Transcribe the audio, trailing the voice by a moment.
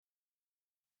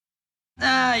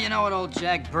You know what old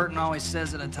Jack Burton always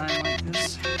says at a time like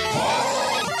this? Come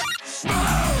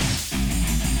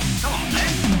on,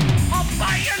 then. I'll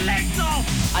bite your legs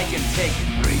off! I can take it.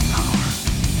 Great power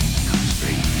comes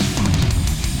great responsibility.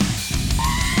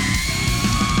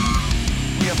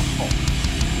 We have a hope.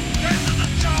 Get to the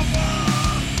chopper!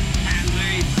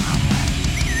 Andy!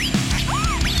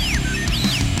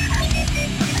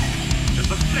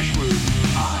 Just a flesh wound.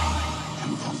 I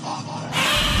am the father.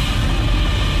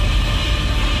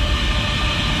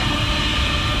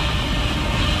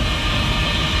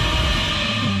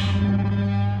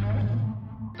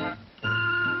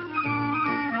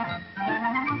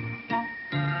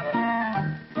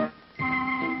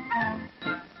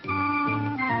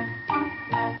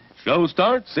 Show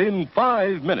starts in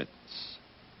 5 minutes.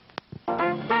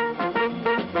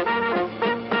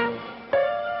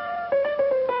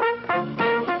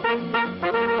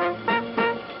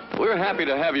 We're happy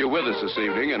to have you with us this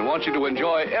evening and want you to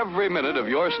enjoy every minute of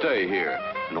your stay here.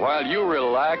 And while you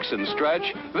relax and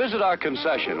stretch, visit our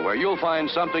concession where you'll find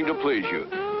something to please you.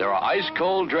 There are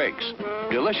ice-cold drinks,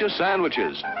 delicious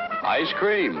sandwiches, ice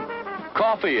cream,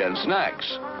 coffee and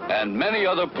snacks, and many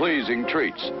other pleasing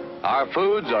treats. Our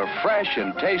foods are fresh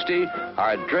and tasty,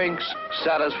 our drinks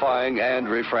satisfying and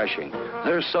refreshing.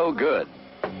 They're so good.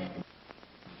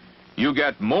 You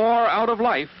get more out of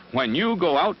life when you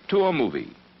go out to a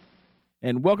movie.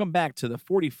 And welcome back to the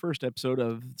 41st episode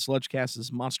of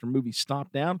Sludgecast's Monster Movie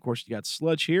Stomp Down. Of course, you got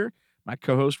Sludge here. My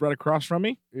co-host right across from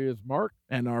me is Mark.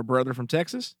 And our brother from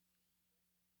Texas,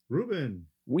 Ruben.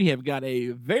 We have got a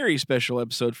very special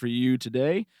episode for you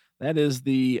today. That is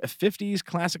the 50s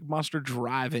Classic Monster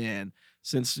Drive-In.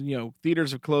 Since,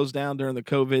 theaters have closed down during the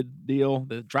COVID deal,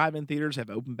 the drive-in theaters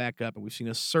have opened back up, and we've seen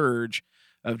a surge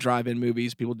of drive-in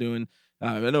movies. People doing,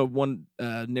 I know one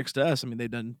next to us,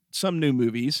 they've done some new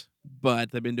movies,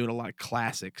 but they've been doing a lot of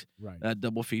classic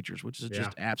double features, which is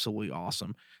just absolutely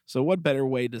awesome. So what better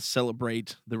way to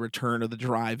celebrate the return of the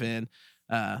drive-in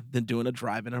than doing a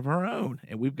drive-in of our own?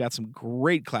 And we've got some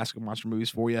great classic monster movies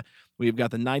for you. We've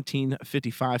got the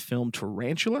 1955 film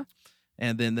Tarantula,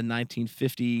 and then the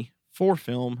 1954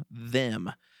 film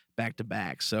Them, back to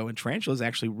back. So, and Tarantula is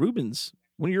actually Ruben's,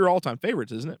 one of your all-time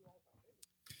favorites, isn't it?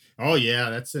 Oh yeah,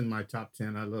 that's in my top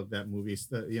 10. I love that movie.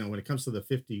 When it comes to the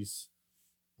 50s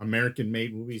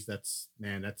American-made movies, that's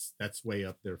way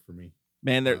up there for me.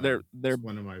 Man, they're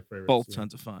one of my favorites. Both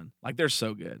tons of fun. Like, they're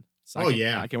so good. So I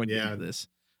can't wait to get into this.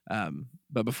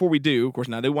 But before we do, of course,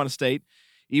 now I do want to state,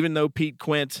 even though Pete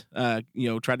Quint, tried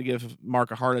to give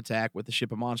Mark a heart attack with the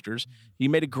Ship of Monsters, he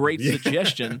made a great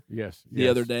suggestion the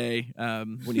other day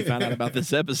when he found out about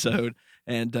this episode.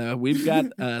 And we've got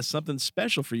something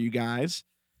special for you guys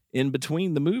in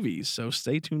between the movies. So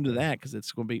stay tuned to that because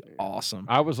it's going to be awesome.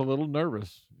 I was a little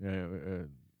nervous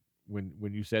when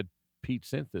you said Pete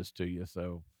sent this to you.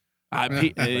 So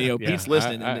Pete's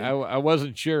listening. I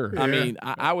wasn't sure.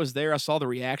 I was there. I saw the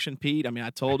reaction, Pete. I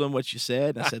told him what you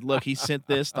said. I said, look, he sent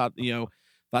this, thought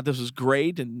this was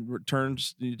great, and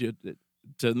returns to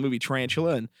the movie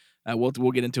Tarantula, and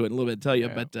we'll get into it in a little bit and tell you.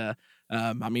 Yeah. But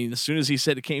as soon as he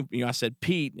said it came, I said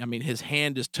Pete. His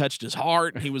hand just touched his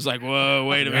heart, and he was like, "Whoa,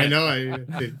 wait a minute!" I know.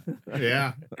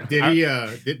 Did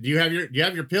he? Do you have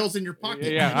your pills in your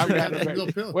pocket? Yeah, I've got those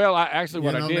little pills. Well,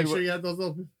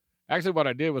 what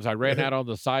I did was I ran out on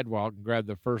the sidewalk and grabbed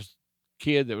the first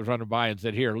kid that was running by and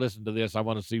said, "Here, listen to this. I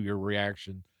want to see your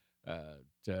reaction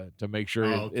to make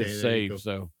sure it's safe."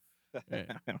 So.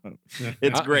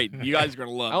 It's great. You guys are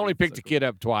gonna love it. I only picked the kid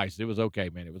up twice. It was okay,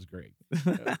 man. It was great.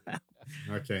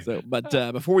 Okay. So, but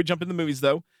before we jump into the movies,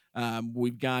 though,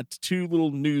 we've got two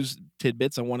little news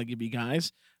tidbits I want to give you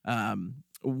guys.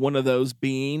 One of those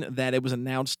being that it was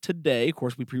announced today. Of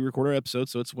course, we pre-record our episode,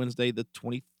 so it's Wednesday the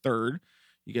 23rd.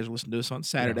 You guys are listening to us on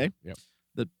Saturday,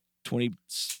 the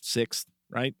 26th,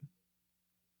 right?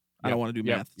 I don't want to do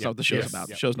math. That's not what the show's about.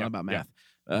 The show's not about math.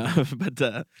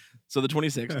 So the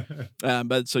 26th.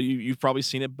 But so you've probably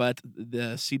seen it, but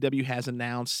the CW has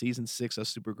announced season 6 of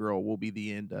Supergirl will be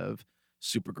the end of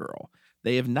Supergirl.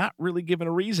 They have not really given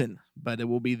a reason, but it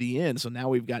will be the end. So now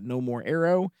we've got no more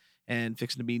Arrow and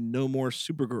fixing to be no more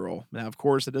Supergirl. Now, of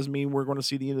course, that doesn't mean we're going to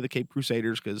see the end of the Cape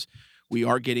Crusaders, because we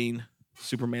are getting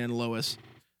Superman and Lois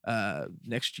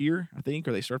next year, I think,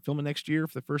 or they start filming next year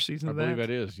for the first season of that. I believe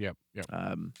it is. Yep.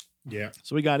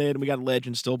 So we got it, and we got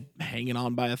Legends still hanging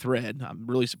on by a thread. I'm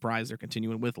really surprised they're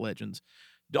continuing with Legends,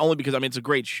 only because it's a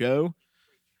great show,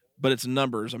 but it's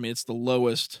numbers. It's the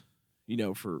lowest,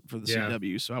 for the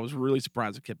CW. So I was really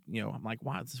surprised it kept. I'm like,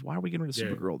 why are we getting rid of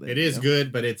Supergirl? Then it is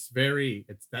good, but it's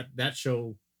that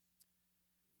show.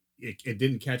 it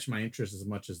didn't catch my interest as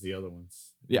much as the other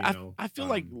ones. Yeah, you know? I feel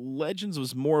like Legends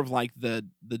was more of like the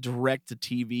direct to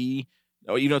TV.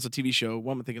 Oh, it's a TV show.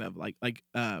 What am I thinking of? Like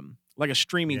a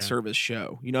streaming service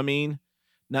show. You know what I mean?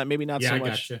 Maybe not so I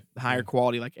much gotcha. higher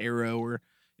quality like Arrow, or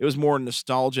it was more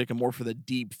nostalgic and more for the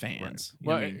deep fans. Right. You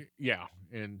know what I mean? Yeah,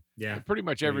 and Yeah, pretty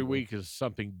much there every you go. week is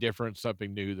something different,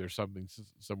 something new. There's something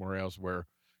somewhere else where,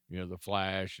 the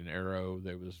Flash and Arrow,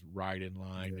 there was right in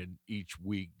line, and each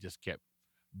week just kept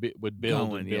would build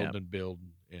Going, and build and build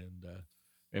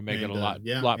and make it a lot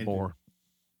and, more.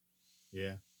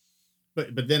 Yeah,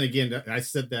 but then again, I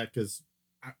said that because,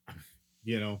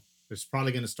 there's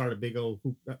probably going to start a big old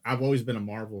hoop. I've always been a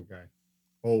Marvel guy,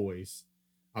 always.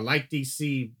 I like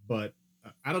DC, but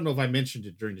I don't know if I mentioned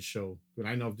it during the show, but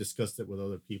I know I've discussed it with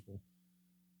other people.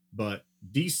 But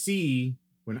DC,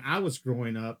 when I was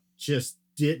growing up, just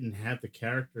didn't have the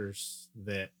characters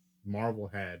that Marvel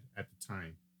had at the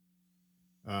time.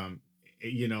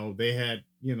 They had,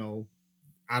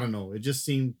 I don't know. It just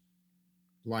seemed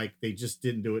like they just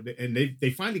didn't do it. And they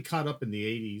finally caught up in the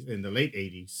 80s, in the late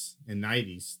 80s and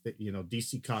 90s that,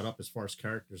 DC caught up as far as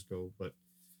characters go. But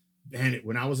man,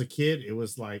 when I was a kid, it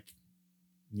was like,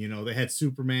 they had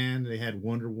Superman, they had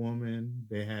Wonder Woman,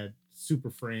 they had Super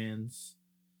Friends,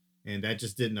 and that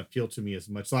just didn't appeal to me as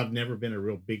much. So I've never been a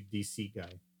real big DC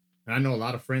guy. And I know a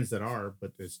lot of friends that are,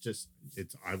 but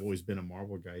I've always been a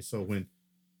Marvel guy. So when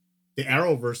the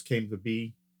Arrowverse came to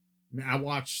be, I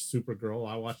watched Supergirl,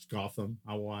 I watched Gotham,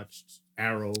 I watched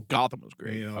Arrow. Gotham was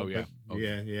great.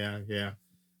 Yeah.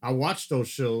 I watched those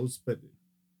shows, but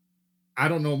I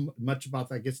don't know much about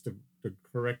that. I guess the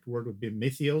correct word would be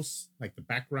mythos, like the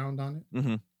background on it.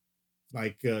 Mm-hmm.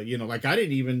 Like, like I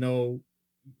didn't even know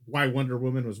why Wonder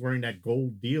Woman was wearing that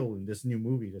gold deal in this new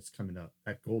movie that's coming up,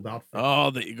 that gold outfit. Oh,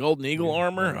 the Golden Eagle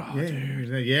armor. Oh,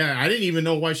 dude. Yeah. I didn't even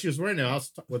know why she was wearing it. I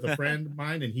was with a friend of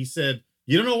mine, and he said,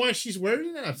 "You don't know why she's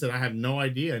wearing it?" I said, "I have no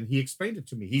idea." And he explained it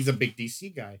to me. He's a big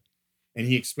DC guy, and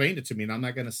he explained it to me. And I'm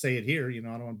not going to say it here. I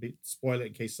don't want to spoil it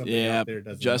in case somebody out there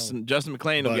doesn't know. Justin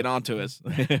McClane will get onto us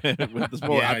with the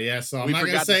spoiler. Yeah. So I'm not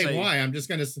going to say why. I'm just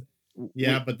going to.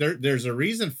 Yeah, but there's a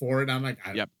reason for it. I'm like,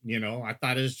 I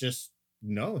thought it's just.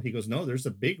 No, he goes, no, there's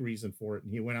a big reason for it.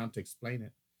 And he went on to explain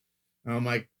it. And I'm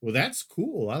like, well, that's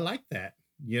cool. I like that,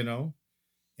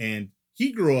 And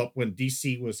he grew up when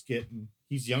DC was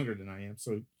he's younger than I am.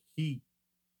 So he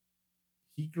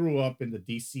grew up in the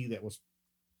DC that was,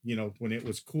 when it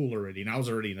was cool already. And I was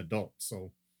already an adult.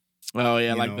 So,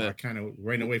 I kind of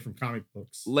ran away from comic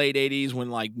books. Late 80s when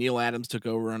like Neil Adams took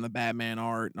over on the Batman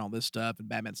art and all this stuff. And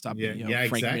Batman stopped.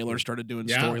 Frank Miller started doing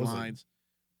storylines.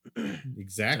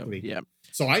 Exactly. So,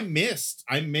 so I missed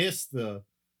the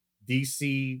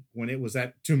DC when it was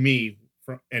to me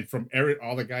from Eric,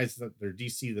 all the guys that they're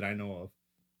DC that I know of.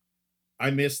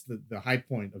 I missed the high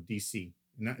point of DC.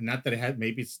 Not that it had,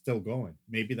 maybe it's still going.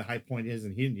 Maybe the high point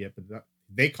isn't hidden yet, but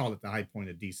they call it the high point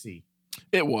of DC.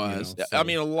 It was. I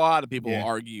mean, a lot of people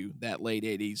argue that late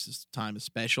 80s time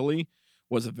especially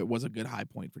was a good high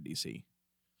point for DC.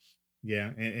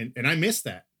 Yeah, and I missed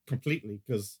that completely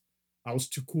because I was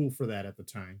too cool for that at the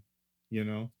time,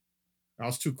 I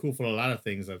was too cool for a lot of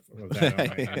things of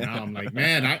that. Now I'm like,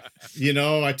 man, I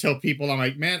tell people, I'm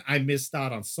like, man, I missed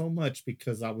out on so much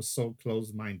because I was so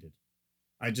closed-minded.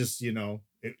 I just,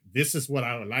 this is what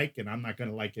I would like, and I'm not going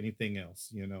to like anything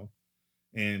else,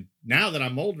 And now that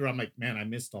I'm older, I'm like, man, I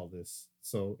missed all this.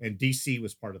 So, and DC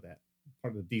was part of that.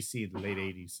 Part of the DC in the late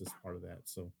 80s is part of that.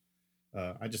 So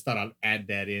I just thought I'd add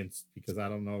that in because I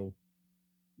don't know,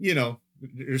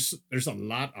 there's a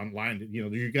lot online.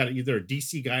 You got either a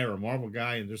DC guy or a Marvel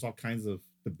guy, and there's all kinds of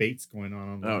debates going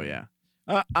on. Oh yeah,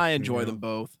 I enjoy them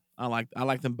both. I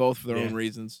like them both for their own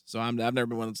reasons. So I've never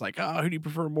been one that's like, oh, who do you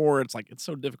prefer more? It's like it's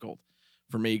so difficult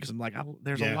for me because I'm like,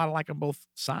 there's a lot I like on both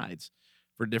sides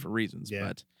for different reasons.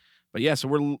 Yeah. But yeah, so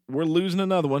we're losing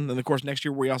another one, and of course next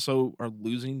year we also are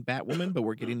losing Batwoman, but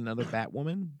we're getting another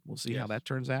Batwoman. We'll see how that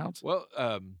turns out. Well,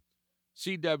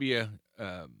 CW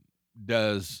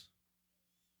does.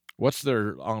 What's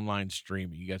their online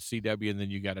streaming? You got CW, and then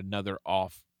you got another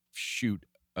offshoot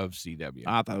of CW.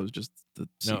 I thought it was just the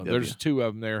CW. No, there's two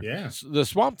of them there. Yeah. The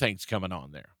Swamp Thing's coming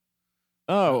on there.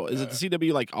 Oh, is it the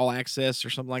CW like All Access or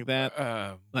something like that?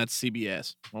 That's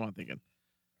CBS. What am I thinking?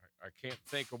 I can't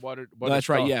think of what that's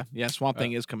right. Yeah. Swamp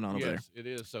Thing is coming on over there. It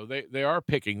is. So they are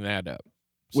picking that up,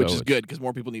 which is good because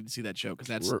more people need to see that show because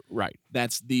that's right.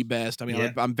 That's the best. I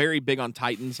mean, I'm very big on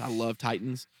Titans. I love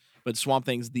Titans, but Swamp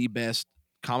Thing's the best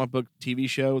comic book TV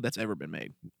show that's ever been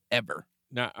made, ever.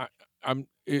 Now,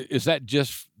 is that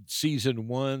just season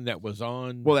 1 that was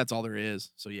on? Well, that's all there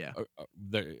is. So yeah,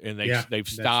 they've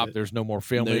stopped. There's no more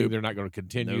filming. Nope. They're not going to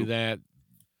continue that.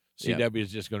 Yeah. CW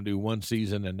is just going to do one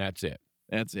season and that's it.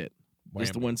 That's it.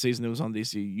 Just the Whammy. one season that was on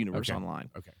DC Universe Okay. Online.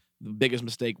 Okay. The biggest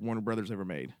mistake Warner Brothers ever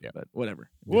made. Yeah. But whatever.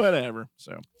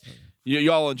 So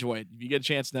you all enjoy it. If you get a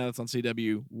chance now, it's on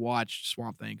CW. Watch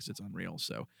Swamp Thing because it's unreal.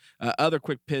 So other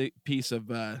quick piece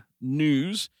of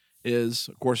news is,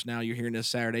 of course, now you're hearing this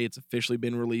Saturday. It's officially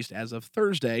been released as of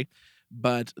Thursday.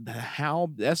 But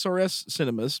how SRS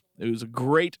Cinemas, who's a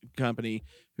great company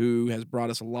who has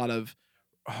brought us a lot of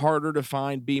harder to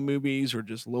find B movies or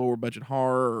just lower budget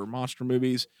horror or monster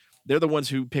movies. They're the ones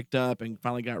who picked up and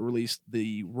finally got released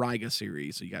the Ryga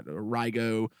series. So you got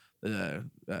Rygo,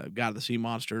 God of the Sea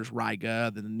Monsters,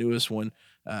 Ryga, then the newest one,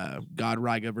 God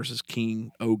Ryga versus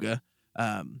King Oga,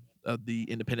 of the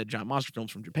independent giant monster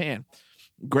films from Japan.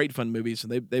 Great fun movies.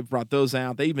 And they've brought those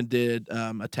out. They even did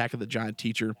Attack of the Giant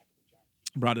Teacher,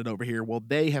 brought it over here. Well,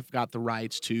 they have got the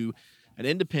rights to an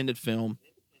independent film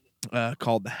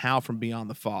called The Howl from Beyond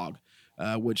the Fog,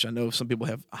 which I know some people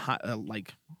have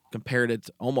compared it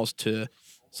almost to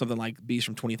something like Beast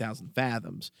from 20,000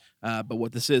 Fathoms. But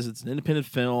what this is, it's an independent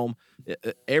film.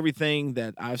 Everything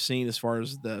that I've seen as far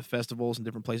as the festivals and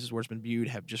different places where it's been viewed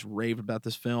have just raved about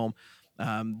this film.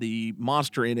 The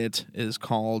monster in it is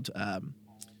called,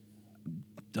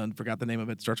 forgot the name of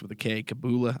it, starts with a K,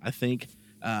 Kabula, I think.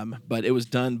 But it was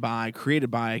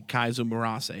created by Kaizo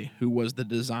Murase, who was the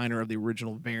designer of the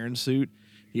original Varan suit.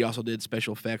 He also did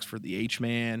special effects for the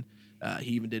H-Man.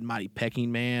 He even did Mighty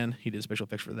Pecking Man. He did special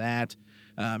effects for that.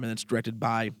 And it's directed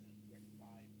by,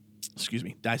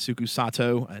 Daisuke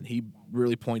Sato, and he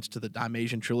really points to the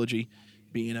Daimajin trilogy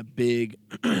being a big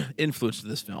influence to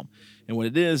this film. And what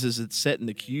it is it's set in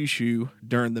the Kyushu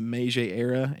during the Meiji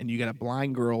era, and you got a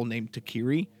blind girl named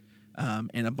Takiri,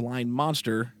 and a blind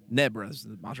monster, Nebra is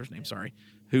the monster's name,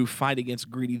 who fight against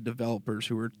greedy developers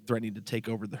who are threatening to take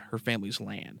over her family's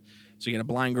land. So you got a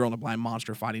blind girl and a blind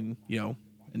monster fighting,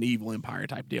 an evil empire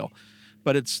type deal.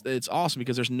 But it's awesome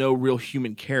because there's no real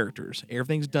human characters.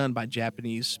 Everything's done by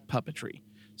Japanese puppetry.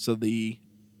 So the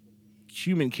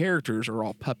human characters are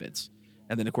all puppets.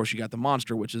 And then, of course, you got the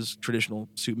monster, which is traditional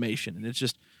suitmation. And it's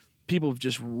just, people have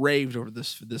just raved over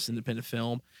this independent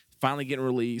film. Finally getting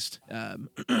released.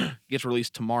 Gets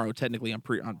released tomorrow, technically on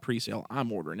pre-sale.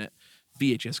 I'm ordering it.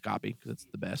 VHS copy because it's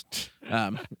the best.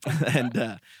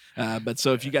 But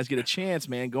so if you guys get a chance,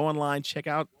 man, go online, check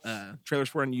out trailers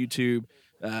for it on YouTube.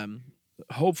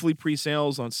 Hopefully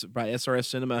pre-sales by SRS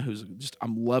Cinema, who's just,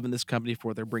 I'm loving this company for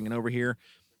what they're bringing over here.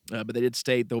 But they did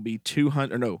state there'll be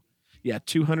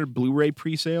 200 Blu-ray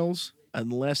pre-sales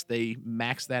unless they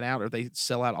max that out or they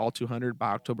sell out all 200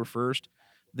 by October 1st.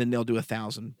 Then they'll do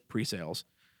 1,000 pre-sales.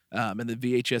 And the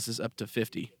VHS is up to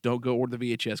 50. Don't go order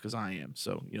the VHS because I am.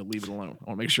 So, leave it alone. I want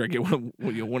to make sure I get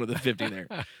one of the 50 there.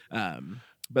 But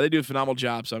they do a phenomenal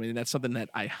job. So, I mean, that's something that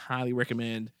I highly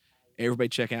recommend everybody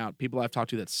check out. People I've talked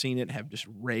to that's seen it have just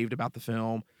raved about the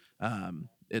film. I'm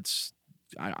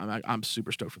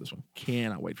super stoked for this one.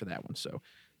 Cannot wait for that one. So,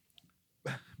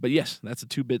 but yes, that's a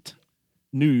 2-bit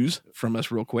news from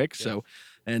us real quick. So,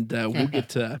 and we'll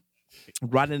get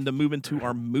right into moving to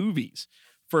our movies.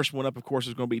 First one up, of course,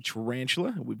 is going to be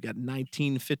Tarantula. We've got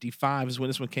 1955 is when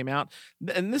this one came out.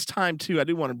 And this time, too, I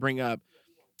do want to bring up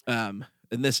in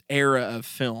this era of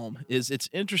film it's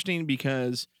interesting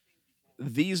because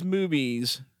these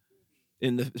movies,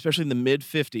 especially in the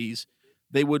mid-50s,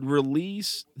 they would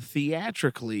release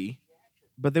theatrically,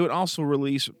 but they would also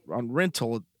release on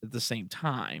rental at the same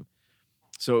time.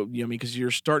 So, because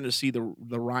you're starting to see the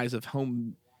rise of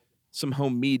some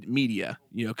home media,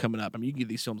 coming up. I mean, you can get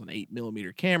these films on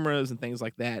 8mm cameras and things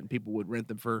like that, and people would rent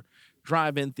them for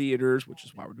drive-in theaters, which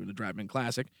is why we're doing the drive-in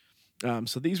classic.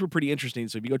 So these were pretty interesting.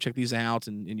 So if you go check these out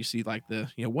and you see like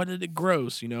what did it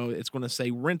gross? It's going to say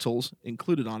rentals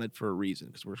included on it for a reason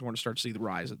because we're going to start to see the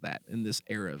rise of that in this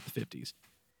era of the 50s.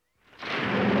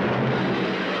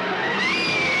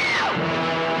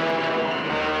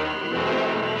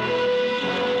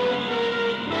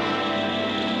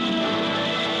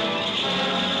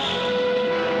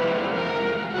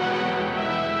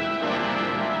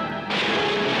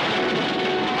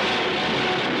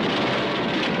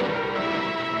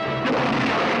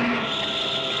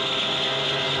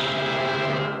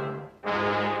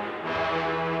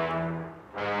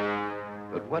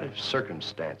 What if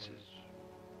circumstances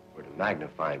were to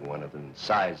magnify one of them in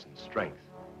size and strength,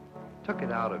 took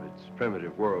it out of its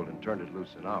primitive world and turned it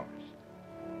loose in ours?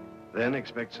 Then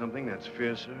expect something that's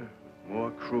fiercer, more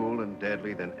cruel and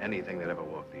deadly than anything that ever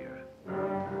walked the earth.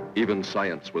 Even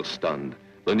science was stunned.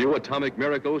 The new atomic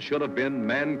miracle should have been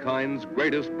mankind's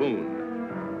greatest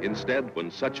boon. Instead, when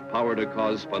such power to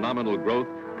cause phenomenal growth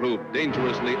proved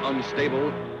dangerously unstable,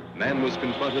 man was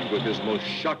confronted with his most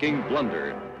shocking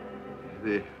blunder.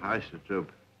 The isotope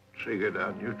triggered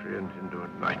our nutrient into a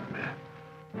nightmare.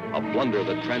 A blunder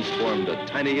that transformed a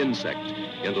tiny insect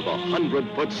into the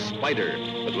 100-foot spider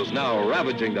that was now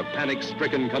ravaging the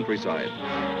panic-stricken countryside.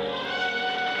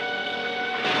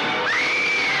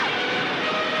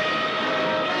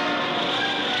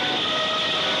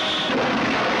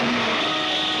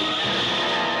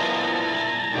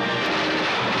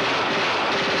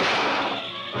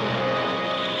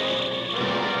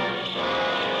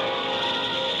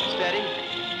 Steady.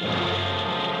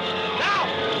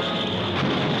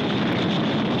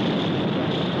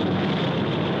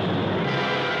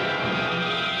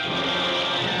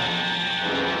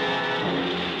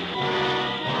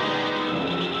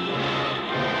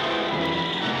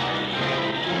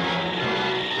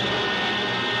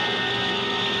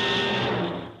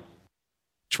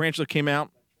 Tarantula came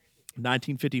out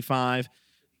 1955.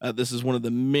 This is one of the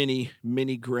many,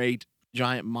 many great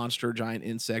giant monster, giant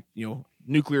insect,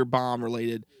 nuclear bomb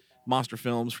related monster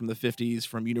films from the 50s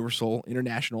from Universal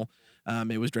International.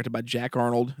 It was directed by Jack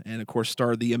Arnold and, of course,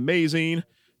 starred the amazing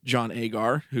John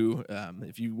Agar, who,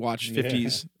 if you watch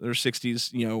 50s or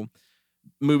 60s,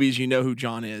 movies, you know who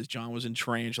John is. John was in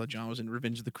Tarantula. John was in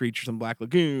Revenge of the Creatures and Black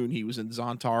Lagoon. He was in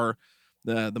Zontar,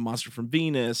 the monster from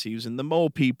Venus. He was in The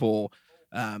Mole People.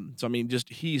 So I mean, just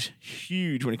he's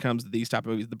huge when it comes to these type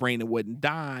of movies. The Brain That Wouldn't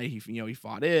Die. He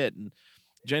fought it, and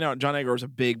John Agar was a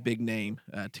big name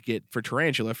to get for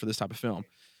Tarantula for this type of film.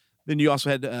 Then you also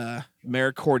had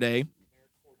Mara Corday.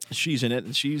 She's in it,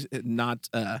 and she's not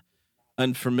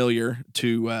unfamiliar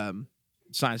to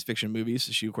science fiction movies.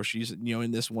 She's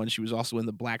in this one. She was also in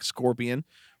The Black Scorpion,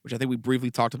 which I think we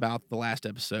briefly talked about the last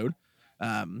episode.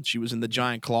 She was in The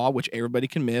Giant Claw, which everybody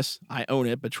can miss. I own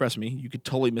it, but trust me, you could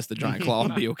totally miss The Giant Claw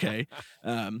and be okay.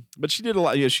 But she did a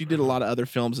lot. She did a lot of other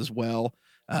films as well.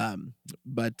 I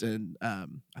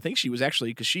think she was actually,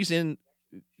 because she's in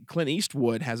Clint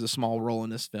Eastwood has a small role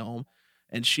in this film,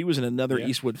 and she was in another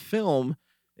Eastwood film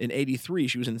in '83.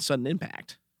 She was in Sudden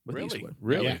Impact with Eastwood.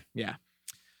 Really? Yeah.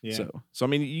 So I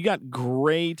mean, you got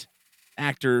great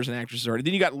actors and actresses already.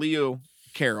 Then you got Leo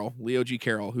G.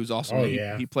 Carroll, who's also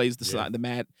he plays the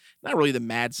mad, not really the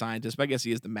mad scientist, but I guess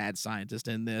he is the mad scientist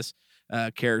in this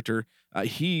character.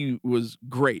 He was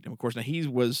great. And of course, now he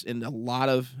was in a lot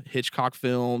of Hitchcock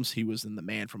films. He was in The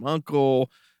Man from U.N.C.L.E.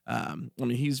 I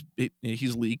mean, he's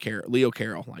Leo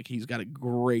Carroll. Like, he's got a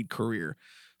great career.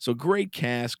 So great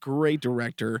cast, great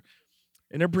director,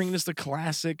 and they're bringing us the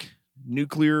classic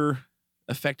nuclear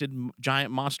affected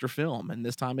giant monster film, and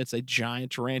this time it's a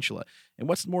giant tarantula. And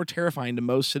what's more terrifying to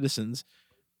most citizens,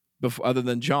 other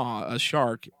than a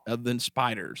shark, other than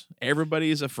spiders?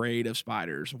 Everybody is afraid of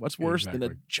spiders. What's worse than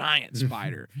a giant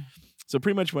spider? So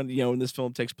pretty much when this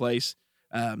film takes place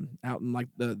out in I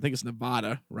think it's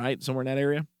Nevada, right, somewhere in that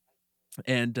area,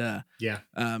 and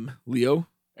Leo.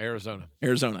 Arizona.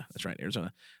 That's right,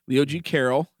 Arizona. Leo G.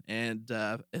 Carroll and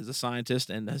is a scientist,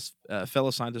 and his fellow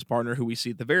scientist partner, who we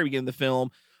see at the very beginning of the film,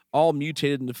 all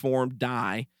mutated and deformed,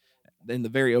 die in the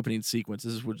very opening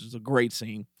sequences, which is a great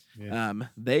scene.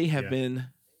 They have been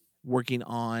working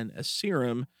on a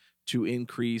serum to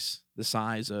increase the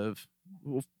size of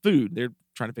food. They're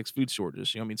trying to fix food shortages.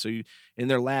 So in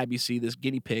their lab, you see this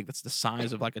guinea pig that's the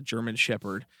size of like a German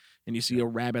Shepherd, and you see a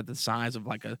rabbit the size of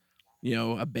like a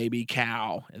baby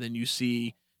cow. And then you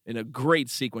see, in a great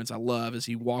sequence I love, as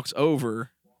he walks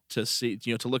over to see,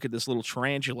 to look at this little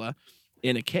tarantula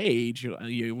in a cage.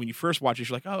 When you first watch it,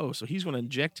 you're like, oh, so he's going to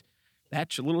inject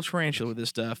that little tarantula with this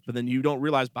stuff. But then you don't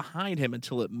realize behind him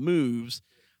until it moves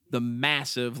the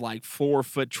massive,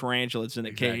 4-foot tarantula that's in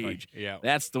a cage. Yeah.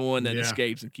 That's the one that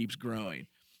escapes and keeps growing.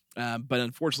 But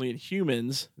unfortunately, in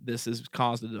humans, this has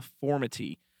caused a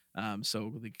deformity.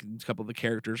 So a couple of the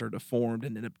characters are deformed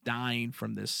and end up dying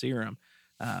from this serum.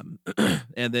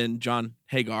 And then John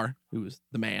Hagar, who is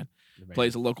the man,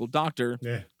 plays a local doctor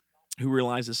who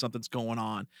realizes something's going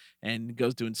on and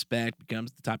goes to inspect,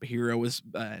 becomes the type of hero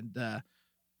and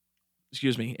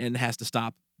has to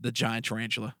stop the giant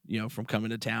tarantula, from coming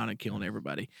to town and killing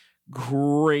everybody.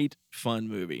 Great fun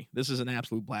movie. This is an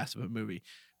absolute blast of a movie.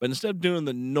 But instead of doing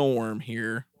the norm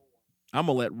here, I'm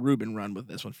gonna let Ruben run with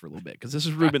this one for a little bit, because this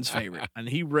is Ruben's favorite, and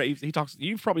he talks.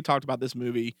 You've probably talked about this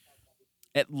movie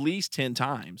at least 10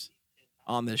 times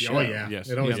on this show. Oh yeah, yes,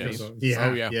 it always goes.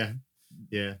 Yeah.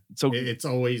 So it's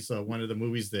always one of the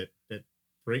movies that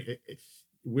bring.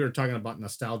 We were talking about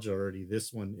nostalgia already.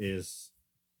 This one is,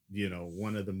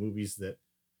 one of the movies that.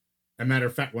 As a matter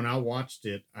of fact, when I watched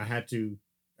it, I had to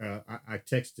I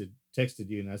texted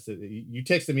you, and I said you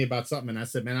texted me about something, and I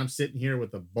said, man, I'm sitting here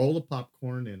with a bowl of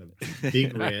popcorn and a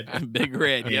Big Red, Big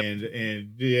Red, yep.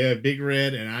 and yeah, Big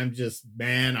Red, and I'm just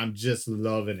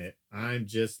loving it. I'm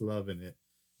just loving it,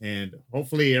 and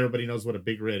hopefully everybody knows what a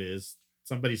Big Red is.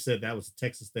 Somebody said that was a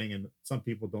Texas thing, and some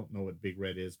people don't know what Big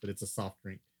Red is, but it's a soft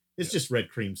drink. It's just red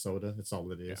cream soda. That's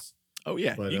all it is. Oh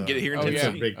yeah, But, you can get it here in oh,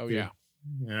 Tennessee. yeah.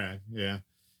 Yeah.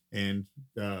 And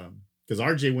because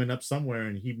RJ went up somewhere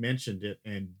and he mentioned it,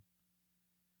 and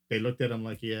they looked at him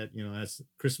like he had, that's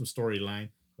Christmas storyline,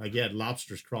 like he had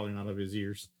lobsters crawling out of his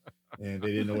ears, and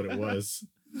they didn't know what it was.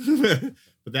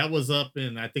 But that was up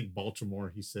in, I think,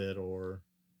 Baltimore, he said, or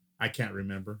I can't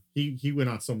remember. He went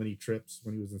on so many trips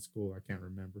when he was in school, I can't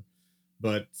remember.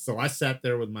 But so I sat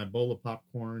there with my bowl of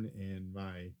popcorn and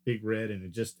my Big Red,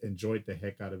 and just enjoyed the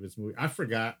heck out of his movie. I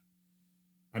forgot.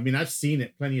 I mean, I've seen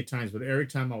it plenty of times, but every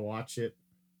time I watch it,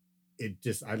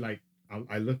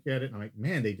 I look at it and I'm like,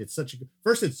 man, they did such a good.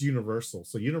 First, it's Universal,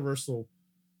 so Universal,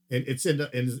 and it's in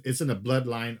the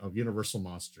bloodline of Universal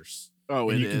Monsters. Oh,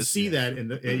 and it you can is. see that in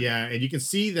the and you can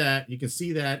see that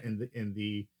in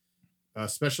the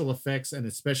special effects, and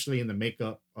especially in the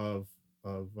makeup of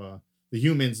the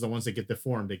humans, the ones that get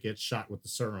deformed, they get shot with the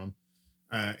serum.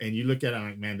 And you look at it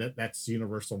like, man, that's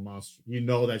Universal Monster.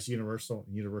 That's Universal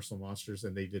and Universal Monsters,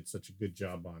 and they did such a good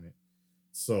job on it.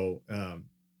 So,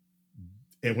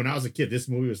 and when I was a kid, this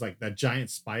movie was like, that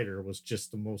giant spider was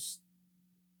just the most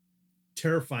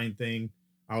terrifying thing.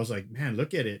 I was like, man,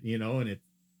 look at it, and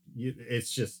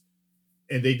it's just,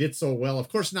 and they did so well. Of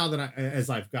course, now that as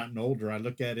I've gotten older, I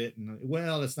look at it and,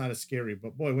 well, it's not as scary,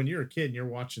 but boy, when you're a kid and you're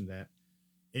watching that,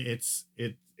 it's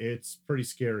pretty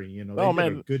scary. They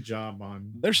did a good job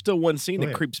on. There's still one scene Go that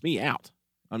ahead. creeps me out.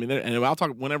 I mean, and I'll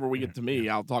talk whenever we get to me.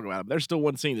 I'll talk about it. But there's still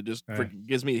one scene that just freaking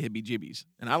gives me the heebie-jeebies,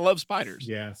 and I love spiders.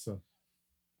 Yeah. So,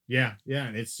 yeah,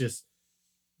 and it's just,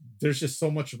 there's just so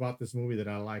much about this movie that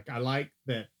I like. I like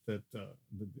that the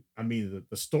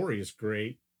story is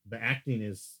great. The acting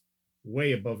is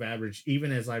way above average.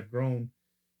 Even as I've grown,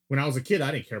 when I was a kid,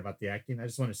 I didn't care about the acting. I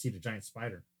just wanted to see the giant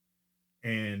spider.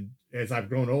 And as I've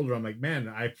grown older, I'm like, man,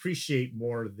 I appreciate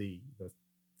more the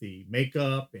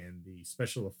makeup and the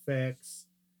special effects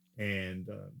and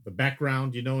the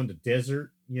background, in the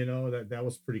desert, that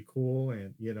was pretty cool.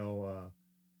 And,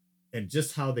 and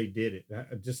just how they did it,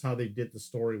 just how they did the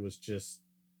story was just,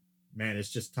 man, it's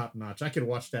just top notch. I could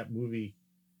watch that movie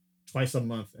twice a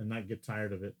month and not get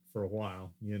tired of it for a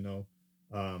while,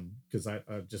 because I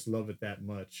just love it that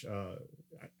much.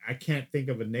 I can't think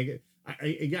of a negative.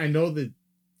 I know that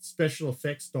special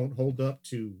effects don't hold up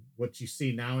to what you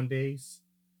see nowadays,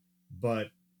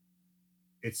 but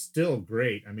it's still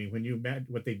great. I mean, when you met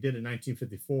what they did in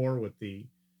 1954 with the,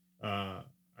 I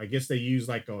guess they used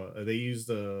they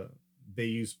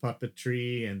used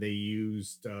puppetry, and they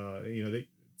used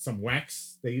some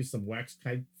wax. They used some wax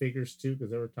kite figures too, because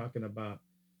they were talking about.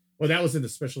 Well, that was in the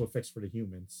special effects for the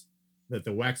humans, that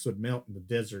the wax would melt in the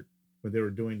desert when they were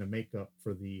doing the makeup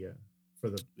for the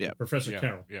Professor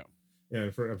Carol.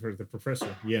 For the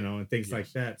professor, and things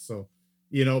like that. So,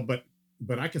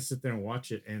 but I can sit there and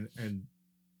watch it, and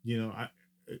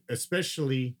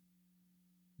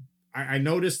I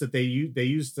noticed that they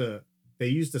used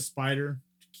the spider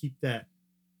to keep that,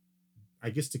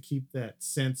 I guess, to keep that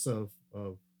sense of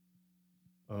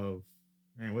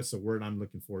man, what's the word I'm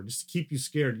looking for? Just to keep you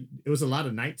scared. It was a lot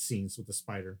of night scenes with the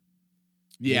spider.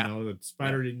 Yeah, the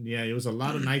spider didn't. Yeah, it was a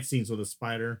lot of night scenes with a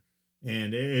spider.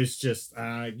 And it's just,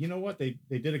 you know what? They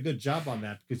did a good job on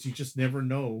that, because you just never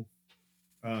know,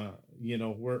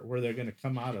 where they're going to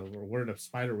come out of, or where the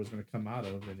spider was going to come out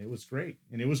of. And it was great.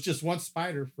 And it was just one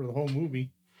spider for the whole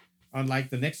movie, unlike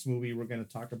the next movie we're going to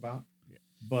talk about.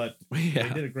 But they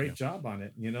did a great job on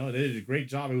it. They did a great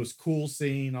job. It was cool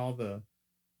seeing all the,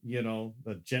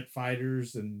 the jet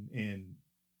fighters and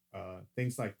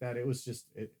things like that. It was just,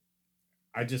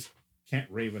 I just can't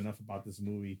rave enough about this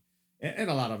movie.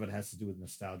 And a lot of it has to do with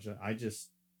nostalgia. I just,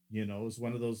 it was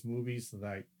one of those movies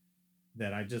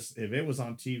that I just, if it was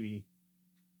on TV,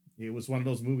 it was one of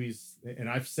those movies. And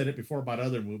I've said it before about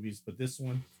other movies, but this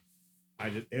one,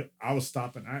 I was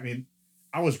stopping. I mean,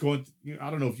 I was going, I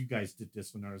don't know if you guys did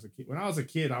this when I was a kid. When I was a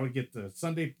kid, we'd get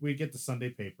the Sunday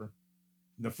paper.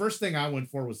 And the first thing I went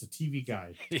for was the TV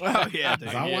guide. Oh yeah,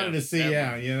 I wanted to see,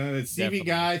 the TV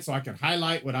guide, so I could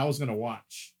highlight what I was going to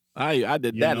watch. I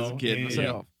did that as a kid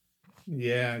myself.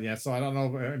 Yeah. So I don't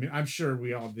know. I mean, I'm sure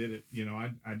we all did it.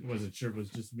 I wasn't sure it was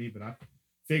just me, but I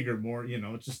figured more.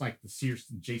 It's just like the Sears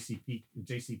and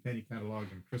JC Penney catalog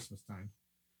in Christmas time.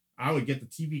 I would get the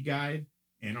TV guide,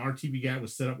 and our TV guide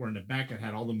was set up where in the back it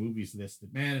had all the movies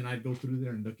listed. Man, and I'd go through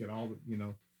there and look at all the,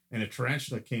 and a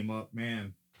tarantula came up,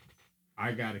 man,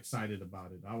 I got excited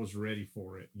about it. I was ready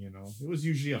for it. You know, it was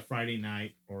usually a Friday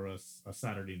night or a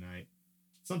Saturday night.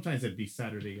 Sometimes it'd be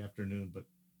Saturday afternoon, but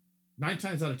 9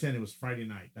 times out of 10 it was Friday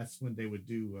night. That's when they would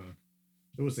do.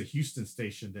 There was a Houston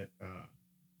station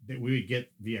that we would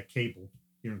get via cable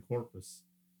here in Corpus,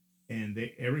 and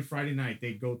every Friday night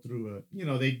they'd go through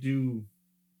they do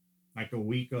like a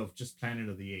week of just Planet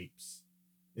of the Apes.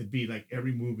 It'd be like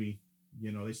every movie.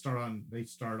 You know, they start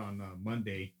on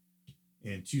Monday,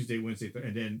 and Tuesday, Wednesday,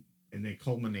 and then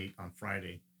culminate on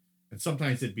Friday. And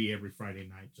sometimes it'd be every Friday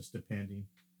night, just depending.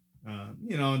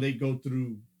 They go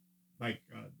through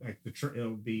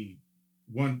it'll be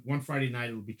one Friday night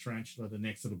it'll be Tarantula, the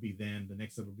next it'll be them, the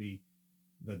next it'll be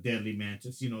the Deadly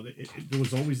Mantis. You know, there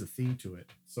was always a theme to it,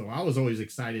 so I was always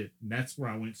excited. And that's where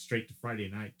I went straight to Friday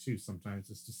night too. Sometimes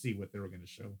just to see what they were going to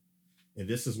show. And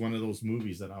this is one of those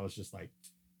movies that I was just like,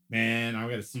 man, I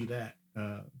got to see that.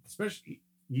 Especially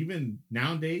even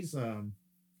nowadays,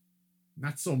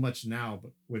 not so much now,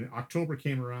 but when October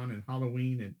came around and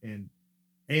Halloween and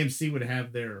AMC would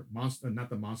have their not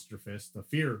the Monster Fest, the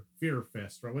Fear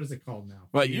Fest, right? What is it called now?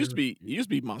 Well, it used to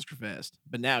be Monster Fest,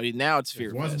 but now it's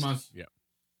Fear Fest. Yeah.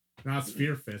 Now it's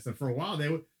Fear Fest, and for a while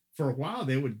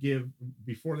they would give,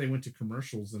 before they went to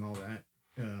commercials and all that.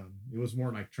 It was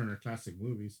more like Turner Classic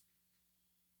Movies.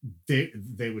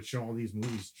 They would show all these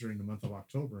movies during the month of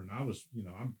October, and I was,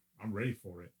 I'm ready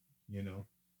for it, and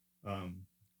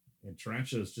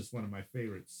Tarantula is just one of my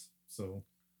favorites. So,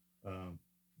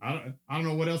 I don't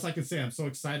know what else I can say. I'm so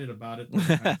excited about it.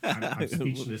 I'm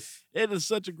speechless. It is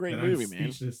such a great movie,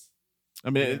 man. I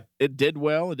mean, Yeah. it did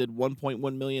well. It did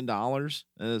 $1.1 million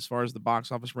as far as the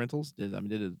box office rentals. Did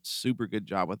a super good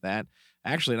job with that.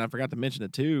 Actually, and I forgot to mention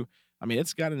it too. I mean,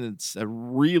 it's got a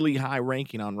really high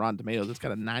ranking on Rotten Tomatoes. It's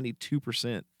got a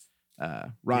 92%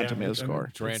 Rotten Tomatoes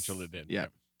score. Tarantula did. Yeah.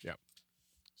 Yep.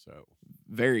 So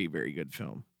very, very good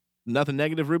film. Nothing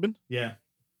negative, Ruben? Yeah.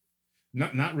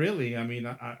 Not really. I mean,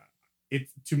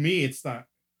 to me, it's not,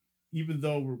 even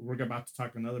though we're about to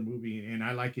talk another movie and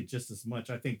I like it just as much,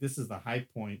 I think this is the high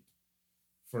point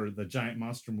for the giant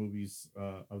monster movies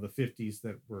of the 50s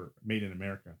that were made in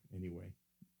America anyway.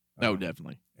 Oh,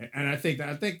 definitely. And I think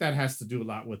that has to do a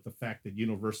lot with the fact that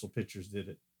Universal Pictures did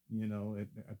it.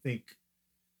 I think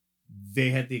they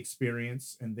had the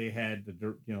experience and they had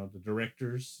the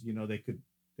directors.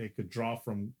 They could draw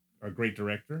from a great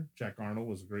director. Jack Arnold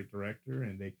was a great director,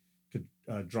 and they could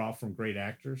draw from great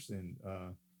actors. And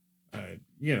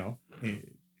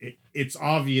it's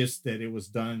obvious that it was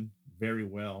done very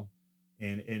well,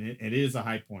 and it is a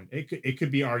high point. It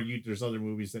could be argued there's other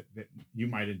movies that you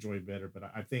might enjoy better, but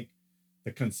I think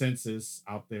the consensus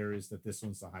out there is that this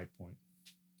one's the high point.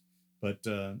 But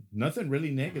nothing really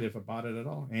negative about it at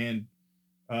all. And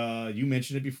you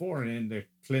mentioned it before, and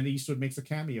Clint Eastwood makes a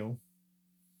cameo,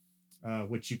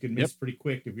 which you can miss pretty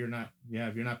quick if you're not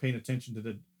paying attention to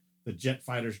the jet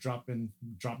fighters dropping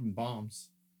bombs.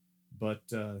 But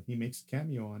he makes a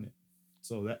cameo on it.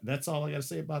 So that's all I got to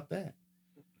say about that.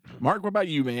 Mark, what about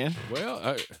you, man?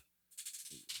 Well,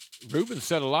 Ruben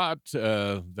said a lot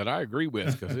that I agree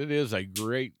with, because it is a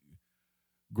great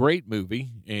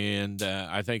movie, and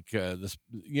I think this,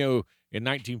 in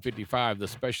 1955, the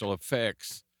special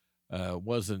effects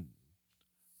wasn't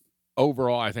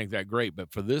overall, I think, that great,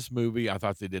 but for this movie, I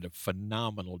thought they did a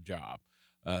phenomenal job.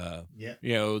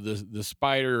 The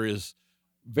spider is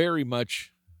very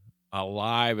much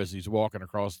alive as he's walking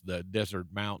across the desert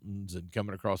mountains and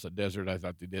coming across the desert. I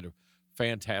thought they did a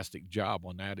fantastic job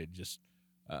on that. It just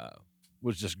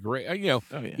was just great.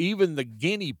 Even the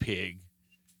guinea pig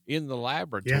in the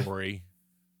laboratory,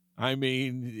 I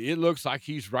mean, it looks like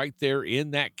he's right there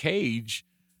in that cage,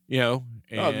 And,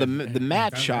 the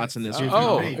match shots in this.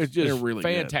 It's just really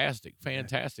fantastic. And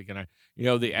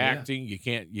the acting, you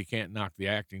can't knock the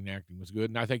acting. The acting was good,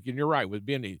 and I think, and you're right, with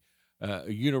being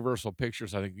Universal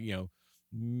Pictures, I think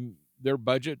their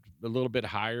budget a little bit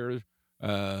higher,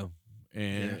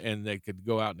 and they could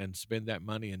go out and spend that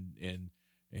money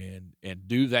and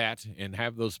do that and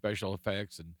have those special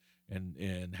effects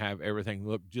and have everything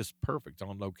look just perfect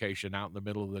on location out in the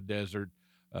middle of the desert.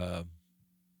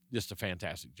 Just a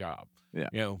fantastic job. Yeah.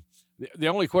 The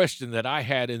only question that I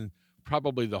had in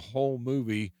probably the whole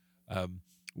movie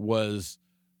was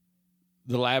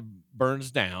the lab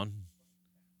burns down.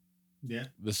 Yeah.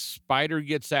 The spider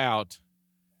gets out,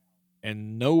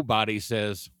 and nobody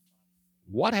says,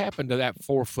 "What happened to that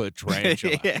 4-foot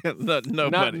tarantula?"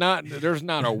 Nobody. There's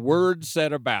not a word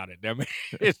said about it. I mean,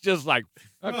 it's just like,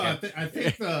 okay.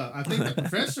 Well, I think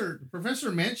the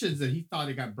professor mentions that he thought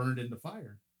it got burned in the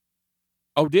fire.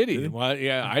 Oh, did he? Did he? Well,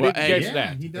 yeah, I Well, didn't hey, catch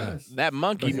that. He does. That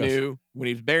monkey Because- knew when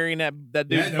he was burying that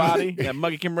dude's no. body. That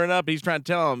monkey came running up. He's trying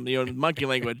to tell him, in monkey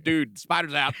language, dude,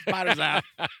 spider's out, spider's out.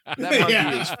 That monkey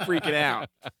Yeah. is freaking out.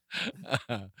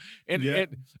 and Yeah.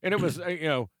 and it was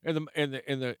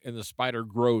and the spider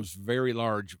grows very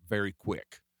large very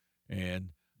quick, and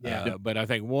Yeah. but I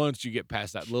think once you get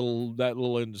past that little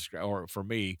or for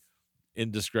me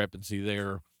indiscrepancy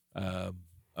there of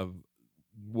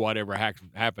whatever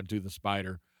happened to the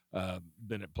spider,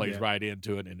 then it plays Yeah. right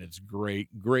into it, and it's great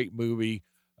movie.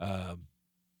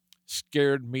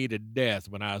 Scared me to death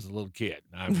when I was a little kid.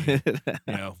 I mean,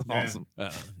 Awesome.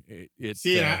 it was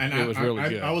really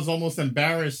good. I was almost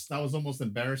embarrassed. I was almost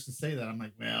embarrassed to say that. I'm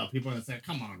like, well, people are gonna say,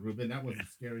 "Come on, Ruben, that wasn't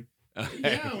scary."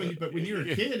 Yeah, but when you're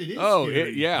a kid, it is. Oh,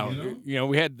 scary, yeah. you know?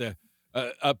 We had the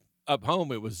up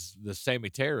home. It was the Sammy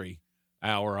Terry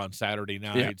hour on Saturday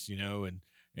nights.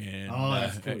 And Oh,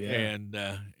 that's cool, yeah.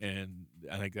 and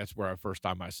I think that's where first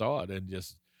time I saw it, and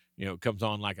just it comes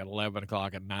on like at 11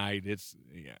 o'clock at night.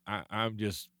 I'm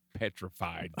just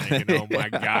petrified, thinking, "Oh my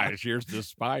gosh, here's the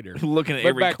spider!" Looking at But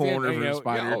every back then, corner of a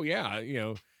spider. Oh yeah,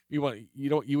 you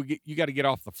got to get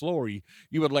off the floor. You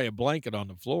would lay a blanket on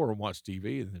the floor and watch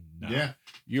TV, and then Yeah.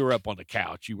 you were up on the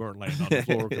couch. You weren't laying on the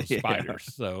floor because Yeah. spiders.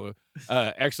 So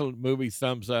excellent movie,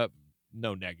 thumbs up,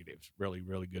 no negatives. Really,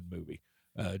 really good movie.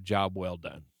 Job well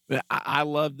done. I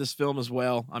love this film as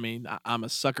well. I mean, I'm a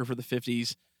sucker for the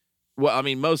 50s. Well, I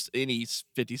mean, any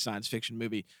 50s science fiction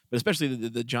movie, but especially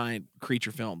the giant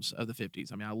creature films of the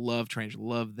 50s. I mean, I love Tarantula,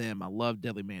 love them. I love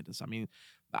Deadly Mantis. I mean,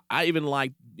 I even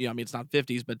like, it's not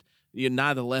 50s, but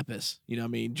Night of the Lepus.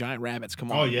 Giant rabbits.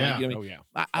 Come on. Oh, yeah. Oh yeah.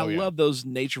 I love those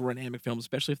nature dynamic films,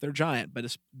 especially if they're giant. But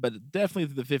definitely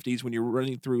through the 50s, when you're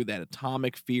running through that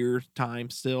atomic fear time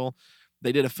still,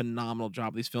 they did a phenomenal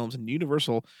job with these films, and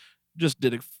Universal just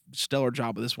did a stellar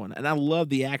job with this one. And I love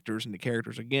the actors and the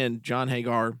characters. Again, John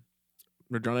Hagar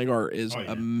is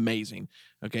amazing.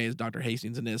 Okay, as Dr.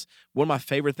 Hastings in this. One of my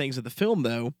favorite things of the film,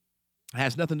 though,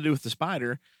 has nothing to do with the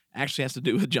spider. Actually, has to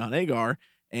do with John Hagar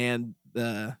and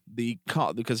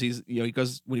because he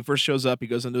goes when he first shows up, he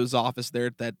goes into his office there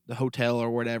at that hotel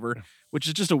or whatever, which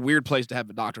is just a weird place to have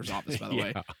a doctor's office, by the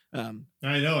way.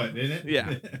 I know it, isn't it?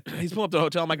 Yeah. He's pulling up to the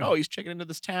hotel. I'm like, oh, he's checking into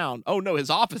this town. Oh no, his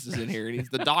office is in here, and he's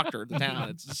the doctor of the town.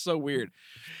 It's just so weird.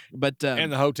 But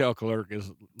and the hotel clerk is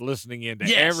listening in to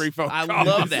yes, every phone call. I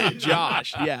love that.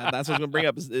 Josh. Yeah, that's what I was gonna bring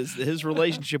up is his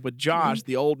relationship with Josh,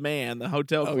 the old man, the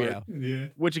hotel clerk. Yeah.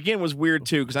 Which again was weird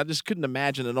too, because I just couldn't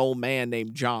imagine an old man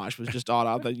named Josh was just odd.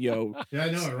 I thought, Yeah, I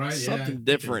know it, right? something yeah.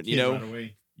 different, Kids right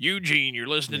away. Eugene, you're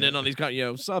listening in on these,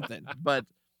 something. But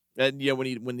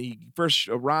when he first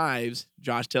arrives,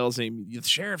 Josh tells him the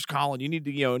sheriff's calling. You need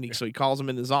to, and so he calls him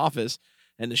in his office,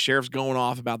 and the sheriff's going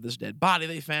off about this dead body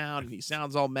they found, and he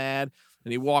sounds all mad,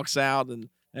 and he walks out,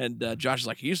 and Josh is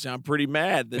like, "You sound pretty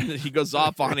mad." Then he goes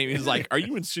off on him. He's like, "Are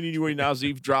you insinuating I was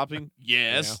eavesdropping?"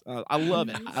 Yes, I love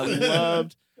it. I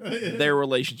loved their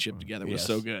relationship together. It was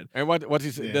so good. And what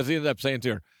does he end up saying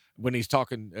to her when he's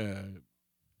talking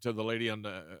to the lady on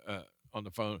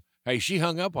the phone? Hey, she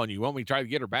hung up on you. Want me to try to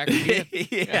get her back again?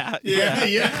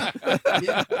 Yeah.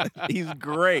 He's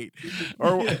great.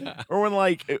 Or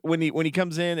when he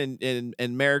comes in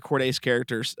and Mara Corday's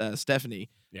character Stephanie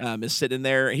is sitting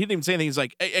there. He didn't even say anything. He's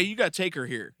like, "Hey, you got to take her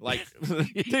here." Like,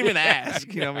 he didn't even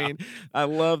ask. You know what I mean? I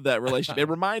love that relationship. It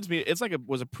reminds me. It's like it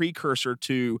was a precursor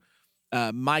to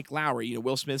Mike Lowry,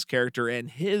 Will Smith's character, and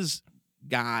his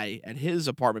guy at his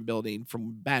apartment building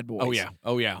from Bad Boys. Oh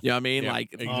yeah. You know what I mean? Yeah, Like,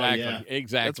 exactly.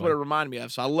 that's what it reminded me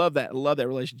of. So I love that. I love that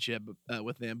relationship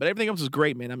with them. But everything else is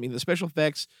great, man. I mean, the special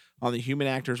effects on the human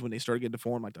actors when they started getting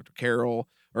deformed, like Dr. Carroll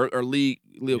or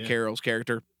Leo Carroll's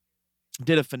character,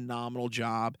 did a phenomenal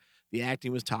job. The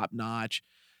acting was top notch.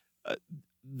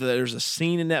 There's a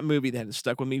scene in that movie that has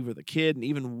stuck with me with a kid, and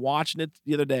even watching it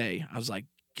the other day, I was like,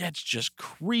 that's just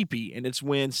creepy. And it's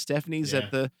when Stephanie's at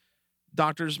the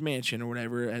doctor's mansion or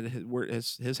whatever at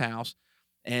his house,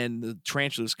 and the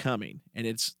tarantula's coming, and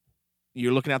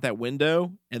you're looking out that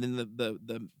window, and then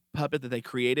the puppet that they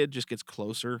created just gets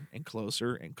closer and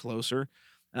closer and closer,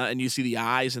 and you see the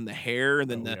eyes and the hair, and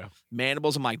then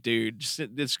mandibles. I'm like, dude,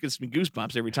 this gets me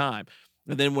goosebumps every time.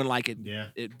 And then when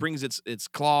it brings its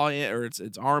claw in or its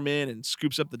arm in and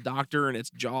scoops up the doctor, and its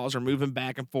jaws are moving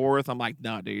back and forth, I'm like,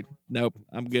 no, dude, nope,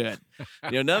 I'm good.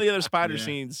 None of the other spider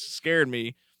scenes scared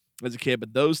me as a kid,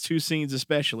 but those two scenes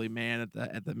especially, man,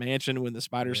 at the mansion when the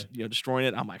spiders destroying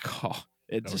it, I'm like,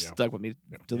 it just stuck with me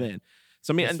till then.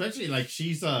 So I mean, especially like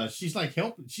she's like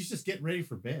helping, she's just getting ready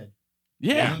for bed.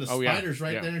 Yeah, the spider's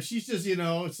right there, and she's just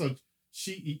so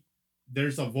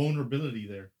there's a vulnerability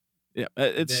there. Yeah,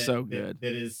 it's so good.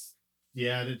 That is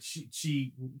yeah, that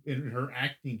she in her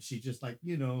acting, she just like,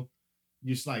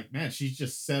 just like, man, she's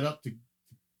just set up to,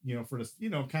 for this,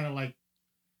 kind of like,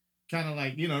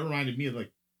 it reminded me of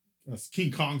like a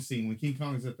King Kong scene when King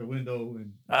Kong's at the window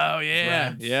and Oh yeah.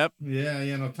 grabs, Yep.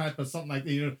 yeah, type of something like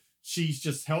that. She's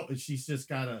just she's just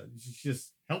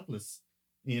helpless,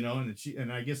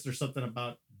 and I guess there's something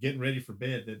about getting ready for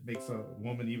bed that makes a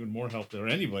woman even more helpless, or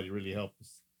anybody really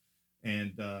helpless.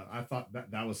 And I thought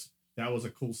that was a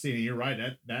cool scene. And you're right,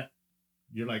 that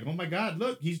you're like, oh my God,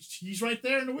 look, he's right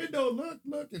there in the window,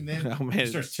 look, and then Oh, man, he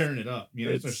starts tearing it up, he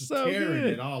it's starts so tearing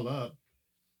good. it all up.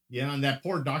 Yeah, and that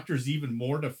poor doctor's even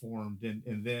more deformed,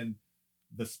 and then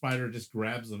the spider just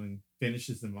grabs him and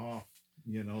finishes him off.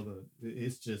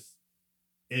 It's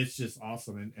just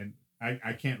awesome, and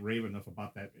I can't rave enough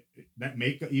about that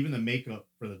makeup, even the makeup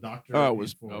for the doctor. Oh, it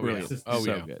was and for the brilliant. assistant.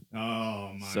 So good.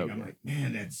 Oh my So God! I'm good. like,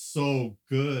 man, that's so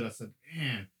good. I said,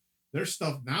 man, there's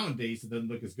stuff nowadays that doesn't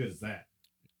look as good as that.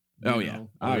 Oh, yeah.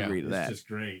 I agree to it's that. just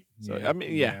great. So, I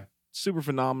mean, yeah. Super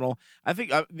phenomenal. I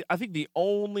think the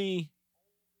only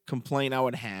complaint I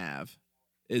would have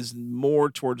is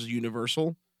more towards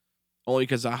Universal, only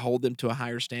because I hold them to a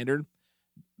higher standard.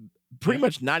 Pretty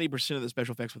much 90% of the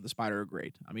special effects with the spider are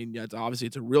great. I mean,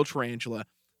 it's a real tarantula.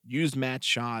 Used match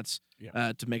shots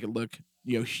to make it look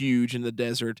huge in the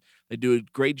desert. They do a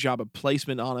great job of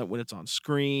placement on it when it's on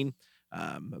screen.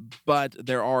 But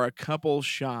there are a couple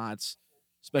shots,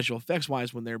 special effects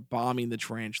wise, when they're bombing the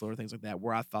tarantula or things like that,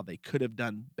 where I thought they could have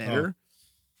done better.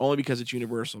 Only because it's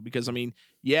Universal. Because I mean,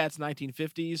 yeah, it's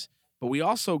 1950s, but we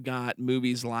also got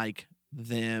movies like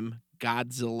Them,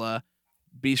 Godzilla,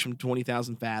 Beast from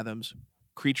 20,000 Fathoms,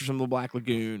 Creatures from the Black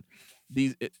Lagoon.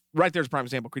 Right there's a prime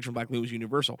example. Creature from the Black Lagoon was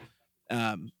Universal,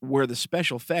 where the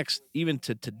special effects, even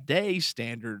to today's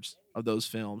standards of those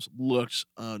films, looks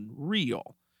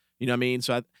unreal. You know what I mean?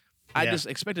 So I just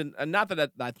expected, not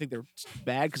that I think they're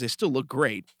bad because they still look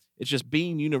great. It's just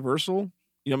being Universal.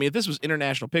 I mean, if this was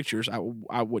International Pictures,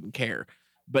 I wouldn't care.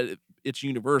 But it's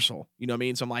Universal. You know what I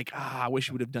mean? So I'm like, I wish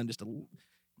you would have done just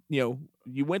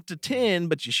you went to 10,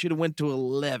 but you should have went to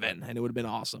 11, and it would have been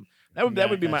awesome. That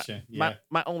would be my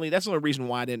only. That's the only reason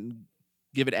why I didn't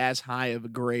give it as high of a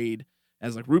grade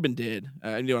as like Ruben did.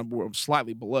 I'm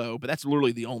slightly below, but that's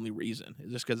literally the only reason.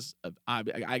 It's just because I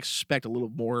expect a little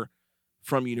more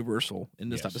from Universal in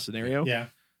this type of scenario. Yeah.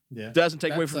 Doesn't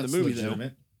take away from the movie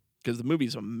legitimate. though, because the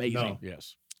movie's amazing. No.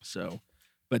 Yes. So,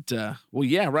 but well,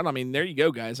 yeah, right. I mean, there you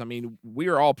go, guys. I mean, we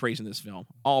are all praising this film,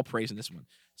 all praising this one.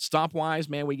 Stop wise,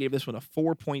 man, we gave this one a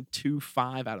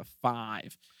 4.25 out of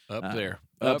 5. Up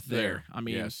there. I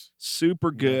mean, yes.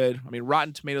 super good. I mean,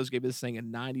 Rotten Tomatoes gave this thing a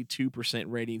 92%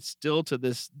 rating. Still to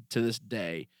this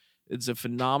day, it's a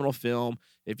phenomenal film.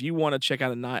 If you want to check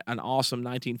out an awesome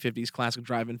 1950s classic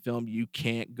drive-in film, you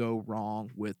can't go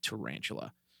wrong with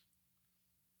Tarantula.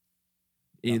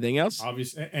 Anything else?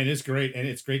 Obviously, and it's great,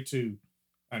 too.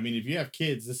 I mean, if you have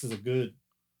kids, this is a good,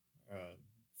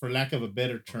 for lack of a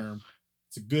better term,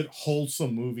 it's a good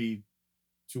wholesome movie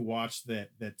to watch.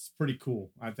 That's pretty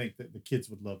cool. I think that the kids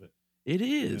would love it. It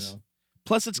is.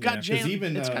 Plus, it's got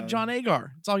it's got John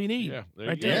Agar. That's all you need. Yeah,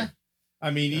 right there. there.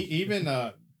 I mean, even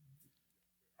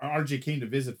RJ came to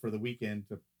visit for the weekend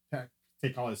to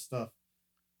take all his stuff.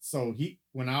 So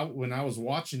when I was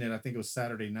watching it, I think it was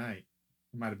Saturday night.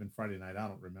 It might have been Friday night. I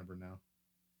don't remember now.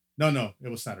 No, it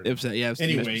was Saturday. It was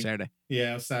Saturday.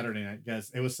 Yeah, it was Saturday night,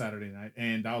 guys. It was Saturday night,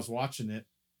 and I was watching it,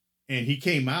 and he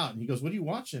came out and he goes, "What are you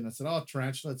watching?" I said, "Oh,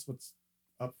 Tarantula. That's what's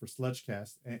up for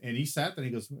Sludgecast." And he sat there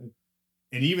and he goes,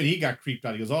 and even he got creeped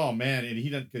out. He goes, "Oh man," and he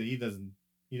doesn't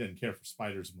care for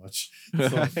spiders much.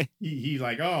 So he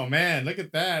like, "Oh man, look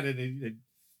at that!" And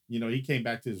he came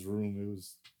back to his room.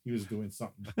 He was doing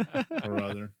something or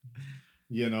other.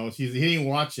 He didn't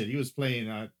watch it. He was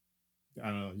playing. I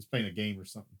don't know. He's playing a game or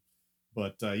something.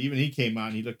 But even he came out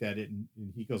and he looked at it and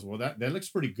he goes, "Well, that looks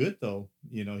pretty good, though."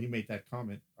 He made that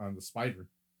comment on the spider,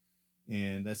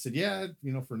 and I said, "Yeah,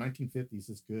 for 1950s,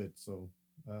 it's good." So,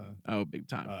 big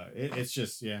time. It's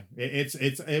just, yeah,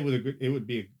 it would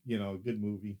be a good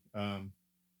movie.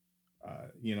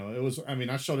 It was. I mean,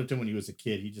 I showed it to him when he was a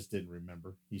kid. He just didn't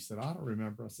remember. He said, "I don't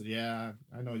remember." I said, "Yeah,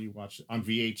 I know you watched it on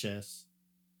VHS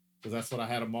because that's what I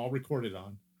had them all recorded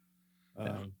on."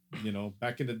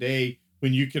 Back in the day,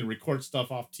 when you can record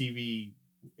stuff off TV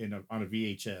on a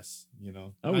VHS,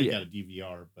 Oh, I yeah. got a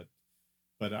DVR,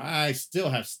 but I still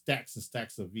have stacks and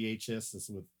stacks of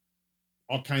VHSs with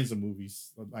all kinds of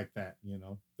movies like that.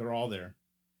 They're all there.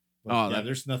 But,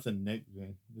 there's nothing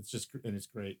negative. It's just, and it's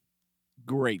great.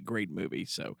 Great movie.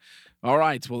 So, all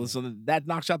right. Well, so that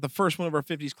knocks out the first one of our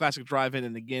 50s classic drive-in.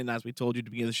 And again, as we told you at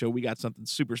the beginning of the show, we got something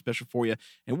super special for you.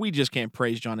 And we just can't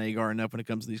praise John Agar enough when it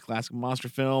comes to these classic monster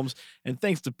films. And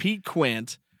thanks to Pete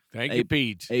Quint. Thank you,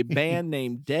 Pete. A band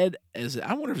named Dead,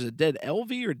 I wonder if it's a Dead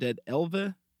Elvie or Dead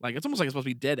Elva. Like, it's almost like it's supposed to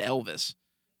be Dead Elvis,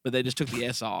 but they just took the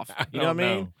S off. You know what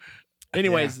I mean?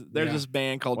 Anyways, there's this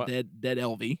band called Dead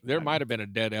Elvie. There might have been a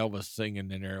Dead Elvis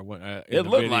singing in there. It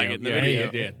looked like it in the video.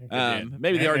 It did.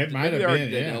 Maybe they are Dead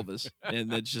been, Elvis,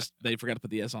 and it's just they forgot to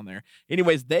put the S on there.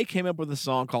 Anyways, they came up with a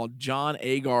song called John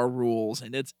Agar Rules,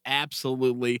 and it's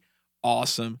absolutely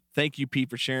awesome. Thank you, Pete,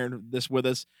 for sharing this with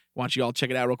us. Why don't you all check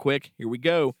it out real quick? Here we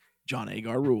go. John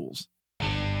Agar Rules.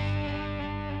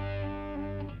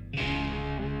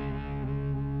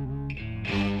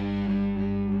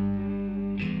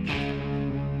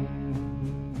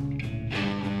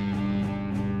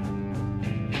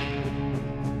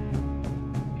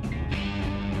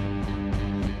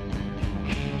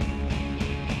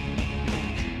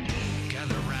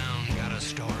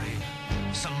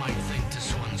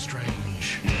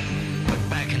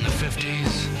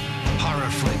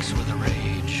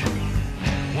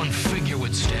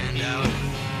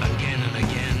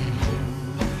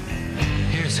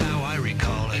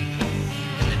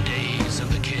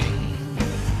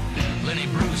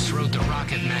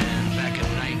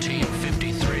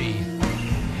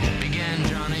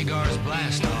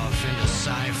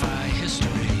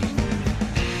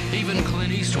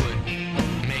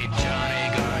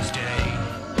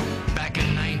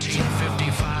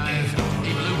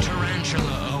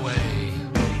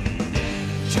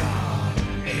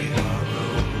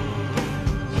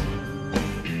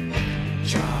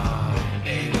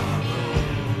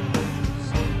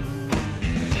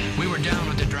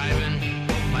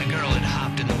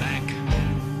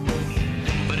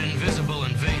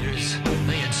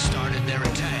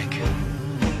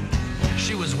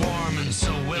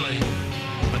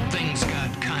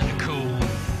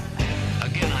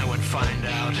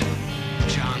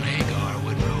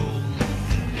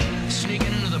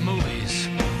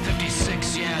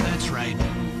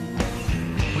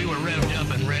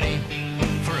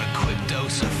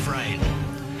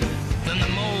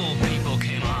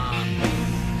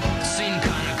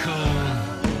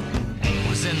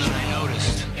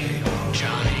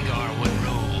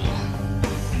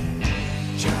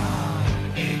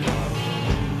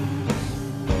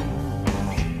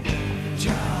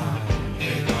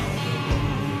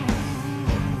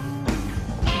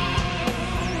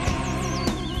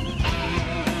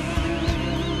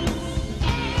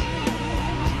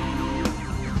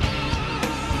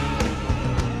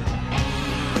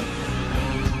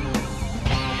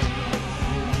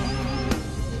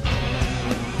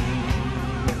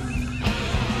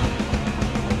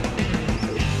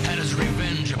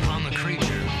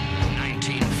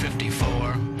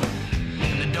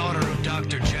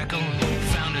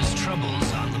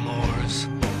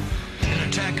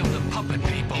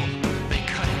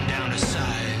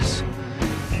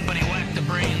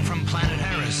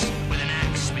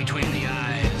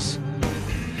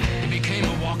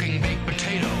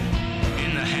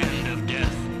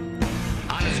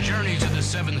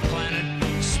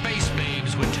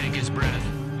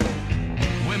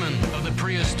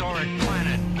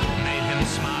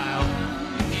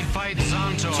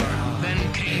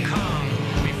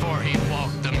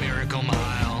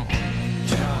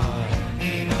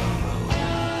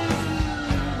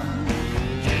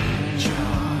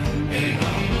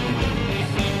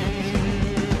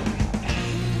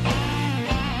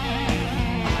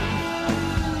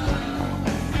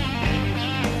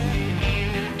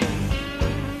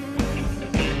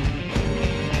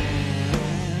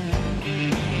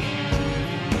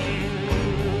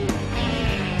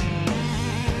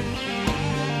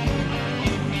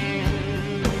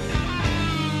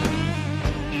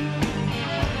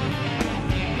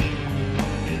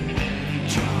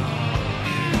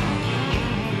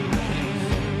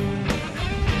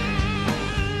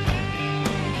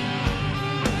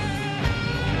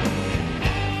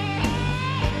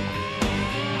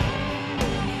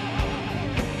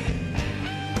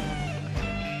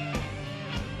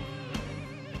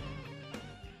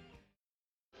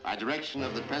 By direction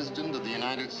of the President of the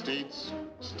United States,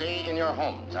 stay in your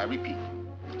homes. I repeat,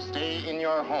 stay in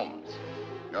your homes.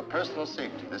 Your personal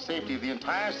safety, the safety of the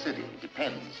entire city,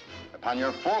 depends upon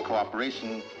your full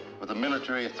cooperation with the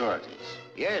military authorities.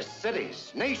 Yes,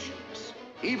 cities, nations,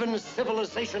 even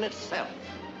civilization itself,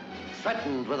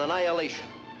 threatened with annihilation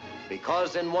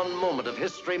because in one moment of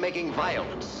history-making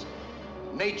violence,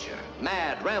 nature,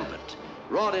 mad, rampant,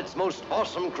 wrought its most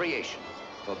awesome creation.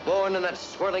 For born in that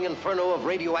swirling inferno of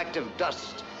radioactive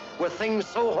dust were things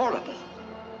so horrible,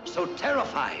 so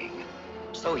terrifying,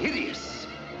 so hideous.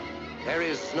 There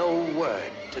is no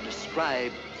word to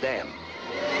describe them.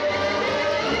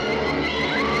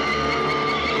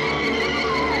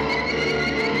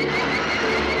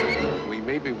 We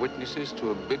may be witnesses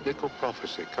to a biblical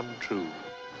prophecy come true,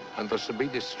 and there shall be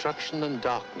destruction and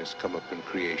darkness come up in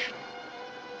creation,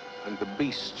 and the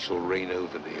beast shall reign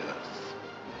over the earth.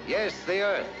 Yes, the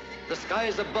earth, the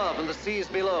skies above and the seas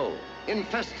below,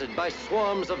 infested by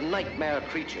swarms of nightmare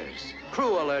creatures,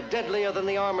 crueler, deadlier than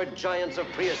the armored giants of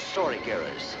prehistoric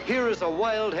eras. Here is a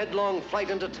wild, headlong flight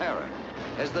into terror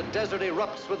as the desert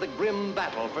erupts with the grim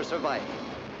battle for survival.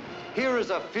 Here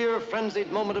is a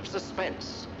fear-frenzied moment of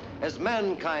suspense as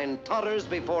mankind totters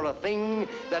before a thing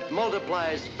that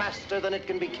multiplies faster than it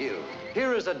can be killed.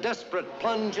 Here is a desperate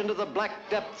plunge into the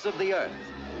black depths of the earth,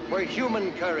 where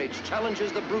human courage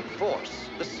challenges the brute force,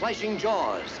 the slashing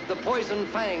jaws, the poison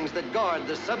fangs that guard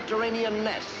the subterranean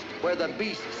nest where the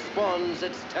beast spawns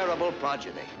its terrible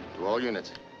progeny. To all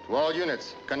units,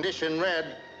 condition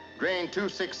red. Drain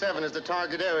 267 is the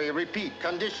target area. Repeat,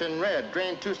 condition red.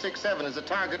 Drain 267 is the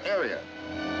target area.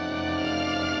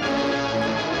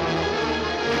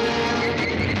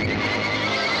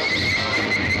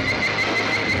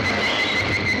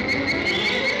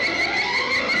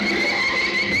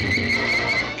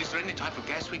 Is there any type of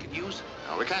gas we could use?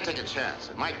 No, we can't take a chance.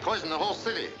 It might poison the whole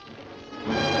city.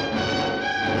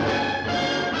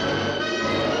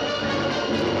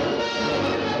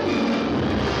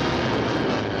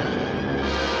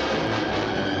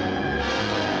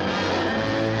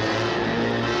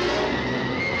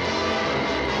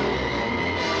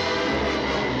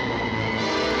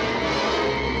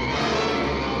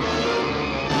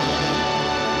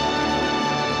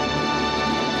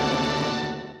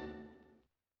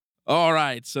 All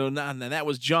right, so now that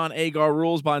was John Agar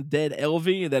Rules by Dead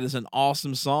Elvie. That is an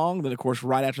awesome song. Then, of course,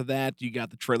 right after that, you got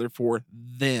the trailer for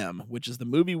Them, which is the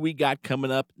movie we got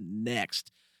coming up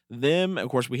next. Them, of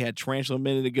course, we had Tarantula a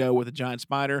minute ago with a giant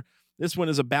spider. This one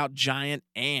is about giant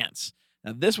ants.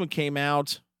 Now, this one came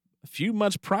out a few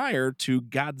months prior to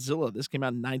Godzilla. This came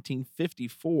out in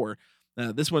 1954.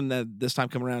 This one, this time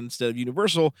coming around instead of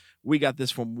Universal, we got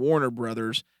this from Warner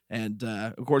Brothers. And,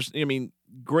 of course, I mean,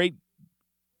 great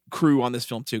crew on this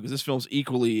film too, because this film's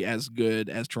equally as good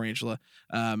as Tarantula.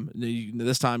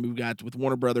 This time we've got with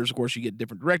Warner Brothers, of course, you get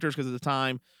different directors because at the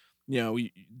time,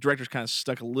 directors kind of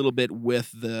stuck a little bit with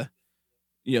the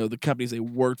companies they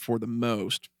worked for the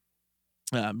most.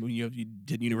 If you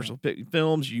did Universal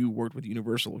Films, you worked with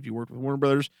Universal. If you worked with Warner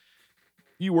Brothers,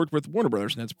 you worked with Warner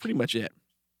Brothers, and that's pretty much it.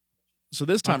 So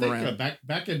this time around,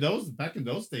 back in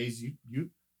those days, you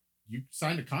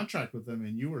signed a contract with them,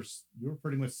 and you were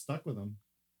pretty much stuck with them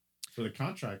for the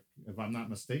contract, if I'm not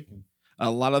mistaken.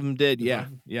 A lot of them did, yeah.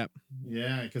 Yeah,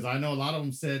 because I know a lot of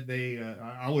them said they.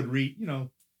 I would read,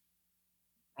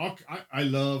 I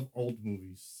love old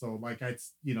movies, so like I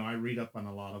read up on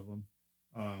a lot of them,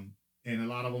 and a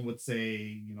lot of them would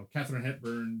say, Katharine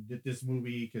Hepburn did this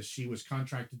movie because she was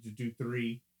contracted to do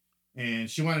 3, and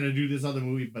she wanted to do this other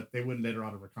movie, but they wouldn't let her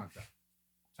out of her contract,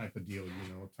 type of deal.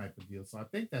 So I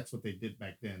think that's what they did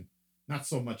back then. Not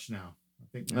so much now. I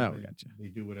think now they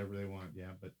do whatever they want.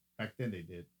 Yeah, but back then they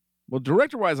did. Well,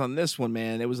 director-wise on this one,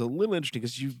 man, it was a little interesting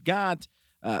because you've got,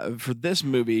 for this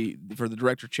movie, for the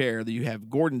director chair, that you have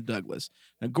Gordon Douglas.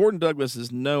 Now, Gordon Douglas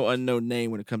is no unknown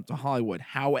name when it comes to Hollywood.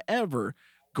 However,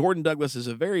 Gordon Douglas is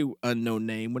a very unknown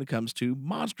name when it comes to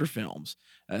monster films.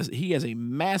 He has a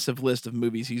massive list of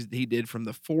movies he did from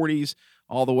the 40s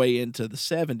all the way into the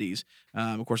 70s.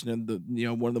 Of course, one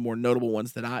of the more notable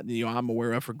ones that I'm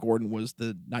aware of for Gordon was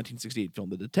the 1968 film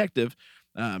The Detective.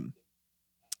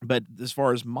 But as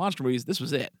far as monster movies, this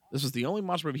was it. This was the only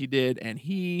monster movie he did, and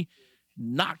he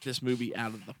knocked this movie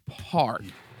out of the park.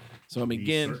 So, again,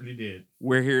 he certainly did.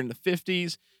 We're here in the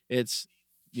 50s. It's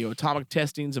atomic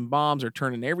testings and bombs are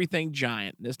turning everything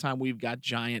giant. This time we've got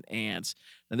giant ants.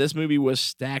 Now, this movie was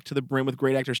stacked to the brim with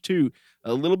great actors, too.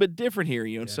 A little bit different here.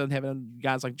 Instead of having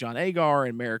guys like John Agar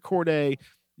and Mara Corday,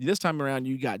 this time around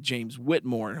you got James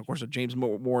Whitmore. And, of course, James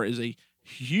Whitmore is a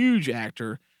huge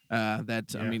actor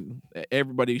that, I mean,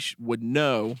 everybody would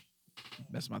know.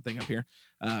 That's my thing up here.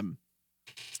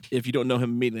 If you don't know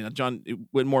him immediately. Now, John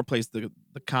Whitmore plays the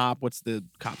cop. What's the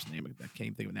cop's name? I can't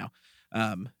even think of it now.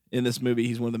 In this movie,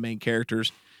 he's one of the main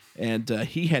characters, and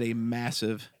he had a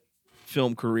massive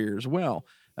film career as well.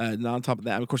 And on top of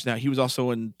that, of course, now he was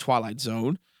also in Twilight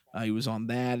Zone. He was on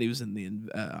that. He was in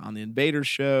on the Invaders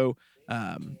show.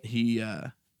 He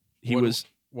was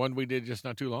one we did just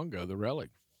not too long ago, The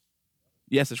Relic.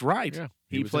 Yes, that's right. Yeah,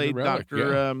 he played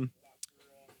Dr.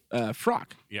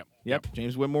 Frock. Yep.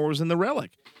 James Whitmore was in The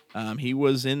Relic. He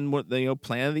was in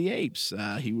Planet of the Apes.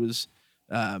 He was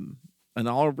an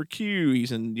Oliver Q.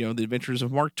 He's in The Adventures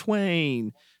of Mark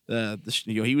Twain.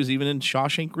 He was even in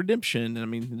Shawshank Redemption. I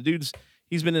mean, the dude's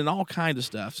he's been in all kinds of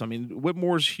stuff. So I mean,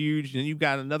 Whitmore's huge, and you've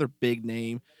got another big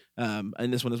name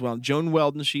in this one as well. Joan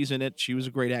Weldon, she's in it. She was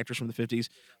a great actress from the 50s.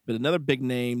 But another big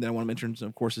name that I want to mention,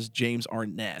 of course, is James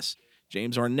Arness.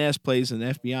 James Arness plays an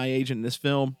FBI agent in this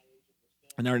film,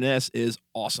 and Arness is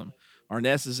awesome.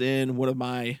 Arness is in one of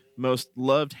my most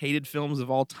loved, hated films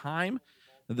of all time,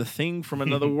 The Thing from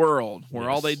Another World, where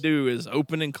all they do is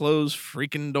open and close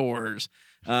freaking doors.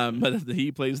 But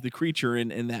he plays the creature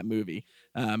in that movie.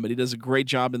 But he does a great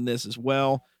job in this as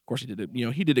well. Of course, he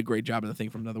did a great job in The Thing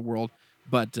from Another World.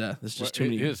 But there's just too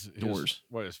many doors.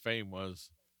 What his fame was,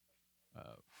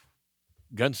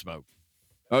 Gunsmoke.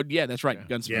 Oh yeah, that's right,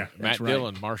 Yeah. Gunsmoke. Yeah. That's Matt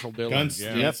Dillon, Marshall Dillon. Guns.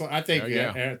 Yeah. That's what I think.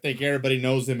 Yeah. I think everybody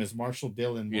knows him as Marshall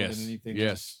Dillon more Yes. than anything.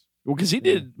 Yes. Well, because he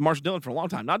did Marshall Dillon for a long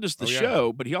time, not just the Oh, yeah.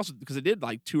 show, but he also because they did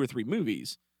like 2 or 3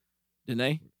 movies, didn't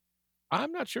they?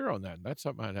 I'm not sure on that. That's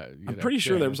something I'm pretty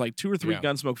sure there was like 2 or 3 Yeah.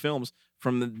 Gunsmoke films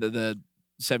from the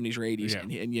 70s or 80s, Yeah.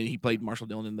 and he played Marshall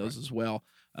Dillon in those as well.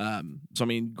 So I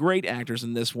mean, great actors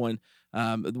in this one.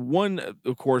 The one,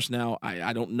 of course, now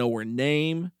I don't know her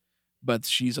name, but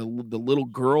she's the little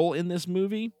girl in this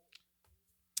movie.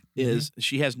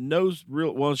 She has no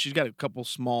real she's got a couple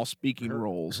small speaking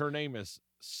roles. Her name is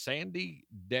Sandy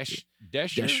Desher.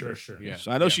 Desher. Yeah. So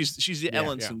I know she's the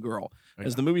Ellenson girl.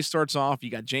 As the movie starts off,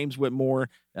 you got James Whitmore,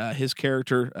 his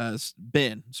character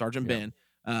Ben, Sergeant Ben,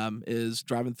 is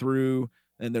driving through,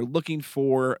 and they're looking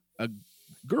for a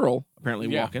girl apparently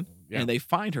walking, and they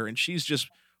find her, and she's just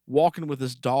walking with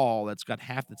this doll that's got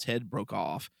half its head broke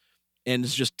off, and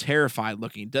is just terrified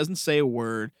looking. Doesn't say a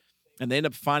word. And they end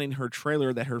up finding her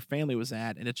trailer that her family was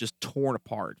at, and it's just torn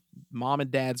apart. Mom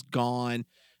and Dad's gone.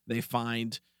 They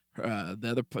find the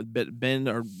other Ben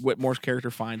or Whitmore's character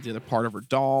finds the other part of her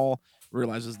doll,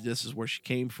 realizes this is where she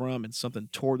came from, and something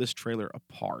tore this trailer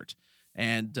apart.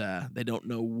 And they don't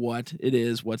know what it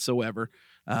is whatsoever.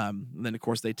 And then, of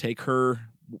course, they take her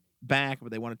back,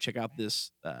 but they want to check out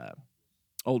this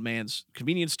old man's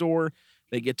convenience store.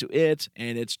 They get to it,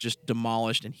 and it's just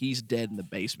demolished, and he's dead in the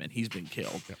basement. He's been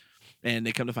killed. Yep. And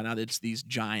they come to find out it's these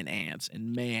giant ants.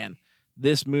 And man,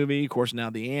 this movie, of course,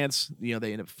 now the ants, they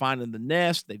end up finding the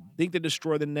nest. They think they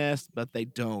destroy the nest, but they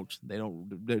don't. They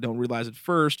don't realize at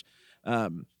first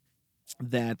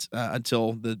that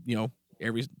until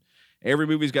every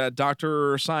movie's got a doctor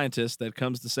or a scientist that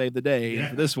comes to save the day. And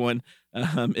for this one,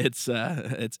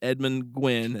 it's Edmund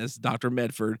Gwynn as Dr.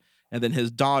 Medford, and then his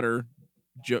daughter,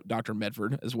 Dr.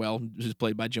 Medford, as well, who's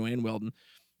played by Joanne Weldon.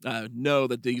 Know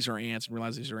that these are ants and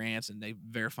realize these are ants, and they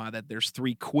verify that there's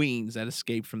 3 queens that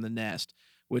escaped from the nest,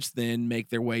 which then make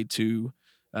their way to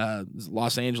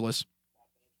Los Angeles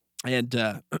and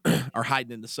are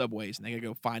hiding in the subways, and they gotta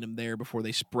go find them there before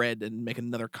they spread and make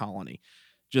another colony.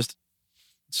 Just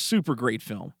super great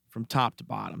film from top to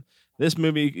bottom. This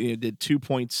movie did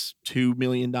 $2.2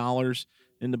 million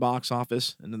in the box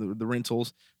office and the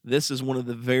rentals. This is one of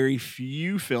the very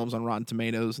few films on Rotten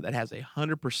Tomatoes that has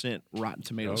 100% Rotten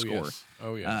Tomato score. Yes.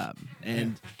 Oh, yes.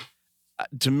 And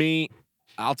to me,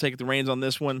 I'll take the reins on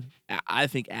this one. I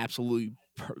think absolutely,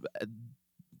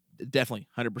 definitely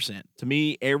 100%. To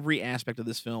me, every aspect of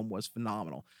this film was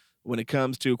phenomenal. When it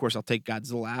comes to, of course, I'll take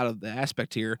Godzilla out of the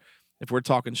aspect here. If we're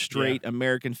talking straight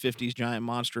American 50s giant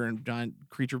monster and giant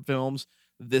creature films,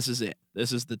 this is it.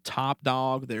 This is the top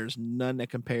dog. There's none that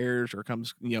compares or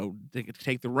comes,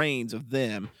 take the reins of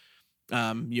them.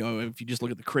 If you just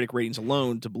look at the critic ratings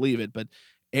alone to believe it, but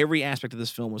every aspect of this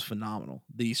film was phenomenal.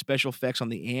 The special effects on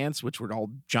the ants, which were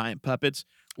all giant puppets,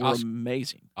 were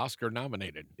amazing. Oscar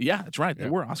nominated. Yeah, that's right. They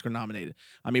were Oscar nominated.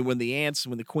 I mean, when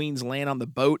the queens land on the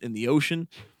boat in the ocean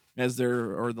as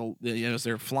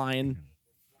they're flying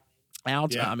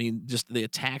out. I mean, just the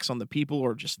attacks on the people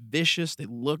are just vicious. They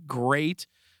look great.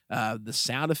 The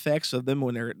sound effects of them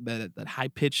when they're that high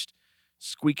pitched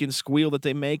squeak and squeal that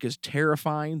they make is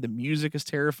terrifying. The music is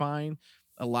terrifying.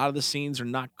 A lot of the scenes are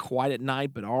not quite at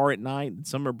night, but are at night. And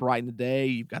some are bright in the day.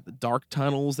 You've got the dark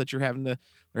tunnels that they're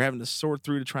having to sort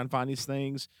through to try and find these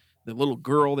things. The little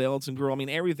girl, the Ellison girl. I mean,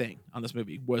 everything on this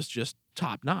movie was just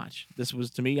top notch. This was,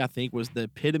 to me, I think, was the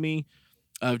epitome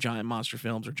of giant monster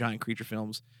films or giant creature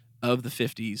films of the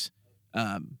 50s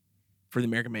for the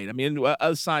American made. I mean,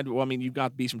 you've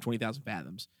got Beast from 20,000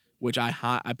 Fathoms, which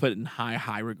I put in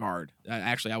high regard.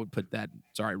 Actually, I would put that,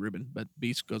 sorry, Ruben, but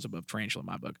Beast goes above Tarantula in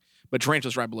my book. But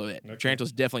Tarantula's right below it. Okay.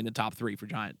 Tarantula's definitely in the top 3 for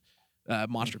giant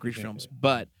monster creature films.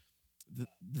 But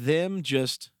it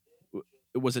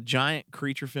was a giant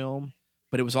creature film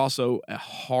but it was also a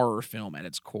horror film at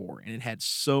its core, and it had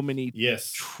so many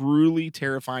Yes. truly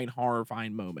terrifying,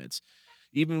 horrifying moments,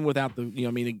 even without the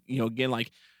again, like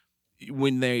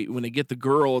when they get the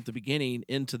girl at the beginning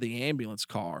into the ambulance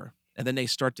car, and then they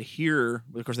start to hear,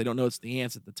 of course they don't know it's the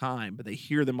ants at the time, but they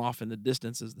hear them off in the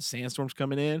distance as the sandstorm's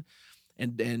coming in,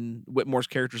 and Whitmore's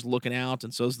character's looking out,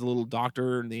 and so's the little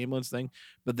doctor and the ambulance thing.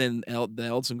 But then the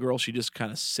Elton girl, she just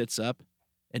kind of sits up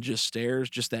and just stares,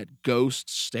 just that ghost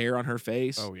stare on her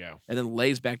face. Oh yeah. And then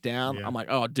lays back down. Yeah. I'm like,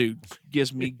 oh, dude,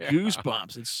 gives me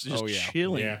goosebumps. It's just Oh, yeah.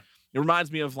 chilling. Yeah. It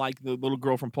reminds me of like the little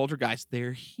girl from Poltergeist.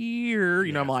 They're here.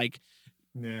 You know, I'm like,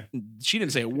 Yeah. she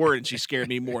didn't say a word, and she scared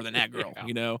me more than that girl. Yeah.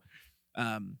 You know,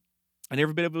 and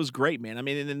every bit of it was great, man. I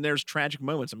mean, and then there's tragic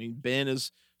moments. I mean, Ben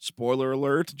is, spoiler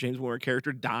alert, James Wooler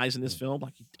character dies in this film,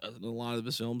 like he does in a lot of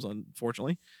his films,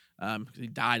 unfortunately. He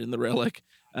died in The Relic.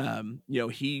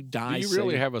 He Do dies. you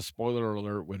really saving- have a spoiler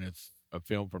alert when it's a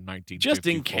film from 1954? just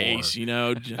in case,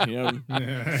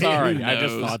 Sorry, who I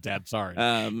just knows? thought that. Sorry.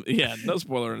 Yeah, no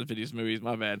spoiler in the videos movies.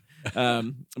 My bad.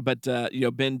 But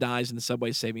Ben dies in the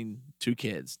subway saving two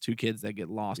kids that get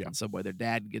lost in the subway. Their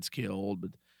dad gets killed,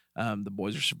 but the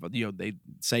boys are, they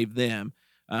save them.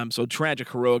 So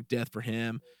tragic, heroic death for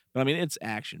him. But I mean, it's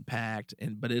action packed,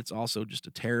 but it's also just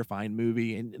a terrifying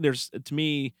movie. And there's, to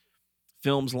me,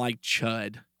 films like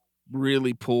Chud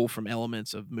really pull from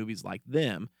elements of movies like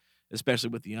them, especially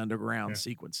with the underground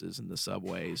sequences and the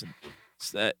subways.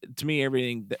 And to me,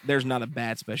 everything, there's not a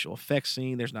bad special effects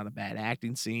scene. There's not a bad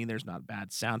acting scene. There's not a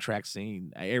bad soundtrack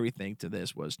scene. Everything to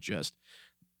this was just,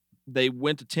 they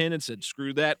went to 10 and said,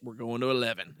 screw that, we're going to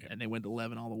 11. And they went to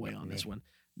 11 all the way on this one.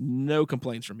 No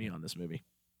complaints from me on this movie.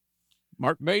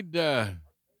 Mark? Made, and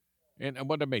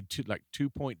what I made,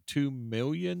 2.2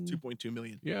 million? 2.2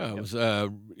 million. Yeah, it was,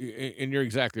 and you're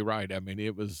exactly right. I mean,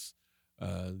 it was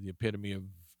the epitome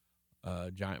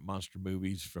of giant monster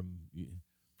movies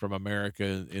from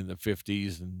America in the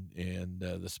 50s, and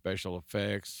the special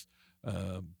effects,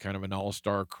 kind of an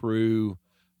all-star crew.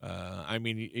 I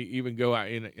mean, even go out,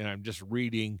 and I'm just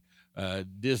reading,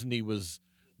 Disney was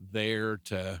there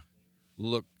to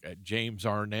look at James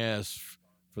Arness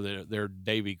for their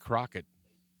Davy Crockett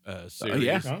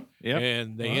series.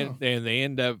 And they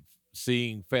end up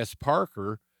seeing Fess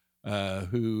Parker,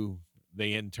 who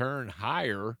they in turn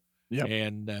hire.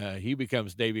 And he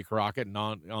becomes Davy Crockett, and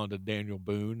on to Daniel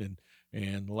Boone,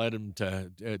 and led him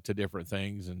to different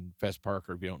things. And Fess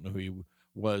Parker, if you don't know who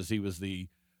he was the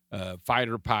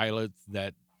fighter pilot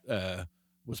that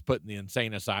was put in the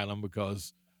insane asylum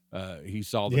because he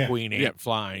saw the queen ant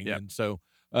flying. And so,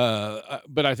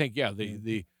 but I think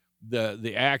the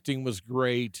acting was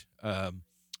great,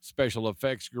 special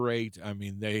effects great. I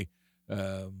mean, they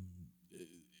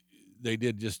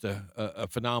did just a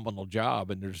phenomenal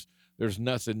job, and there's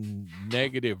nothing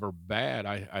negative or bad,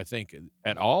 I think,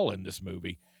 at all in this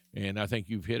movie. And I think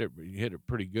you've hit it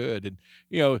pretty good. And,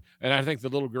 and I think the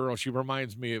little girl, she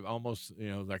reminds me of almost,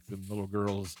 like the little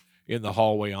girls in the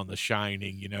hallway on The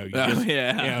Shining, you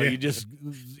just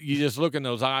look in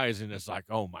those eyes, and it's like,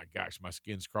 oh my gosh, my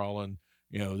skin's crawling.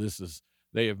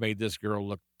 They have made this girl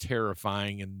look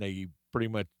terrifying, and they pretty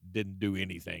much didn't do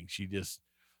anything. She just,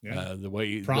 the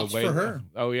way for her.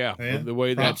 Oh yeah. The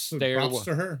way props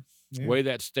to her. The way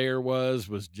that stare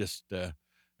was just,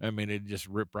 it just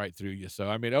ripped right through you.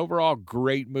 So, overall,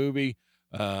 great movie.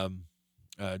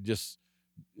 Just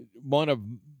one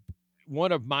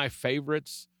of my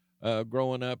favorites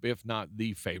growing up, if not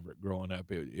the favorite growing up.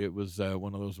 It was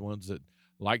one of those ones that,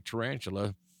 like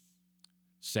Tarantula,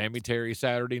 Sammy Terry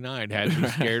Saturday Night had me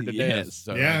scared to death.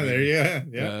 So, there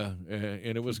you go.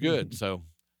 And it was good. So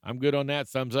I'm good on that.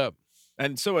 Thumbs up.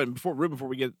 And so, before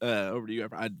we get over to you,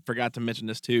 I forgot to mention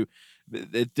this too.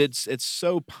 It's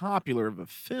so popular of a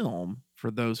film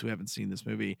for those who haven't seen this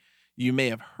movie. You may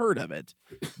have heard of it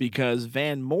because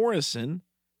Van Morrison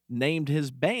named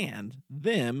his band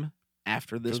Them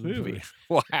after this movie.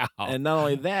 Wow! And not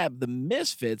only that, the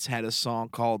Misfits had a song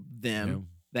called Them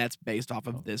that's based off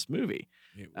of this movie.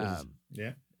 It was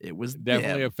it was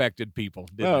definitely affected people.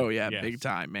 Big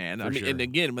time, man. Sure. And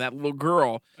again, when that little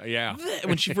girl,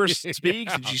 when she first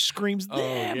speaks and she screams,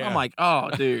 I'm like,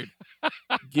 oh, dude,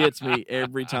 gets me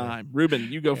every time.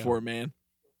 Ruben, you go for it, man.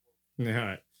 All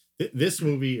right. This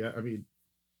movie,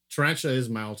 Tarantula is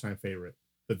my all-time favorite,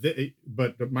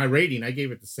 but my rating, I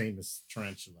gave it the same as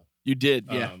Tarantula. You did,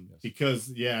 yeah.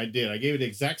 Because I did. I gave it the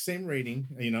exact same rating,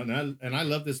 and I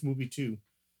love this movie too.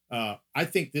 I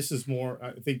think this is more.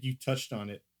 I think you touched on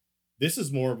it. This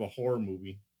is more of a horror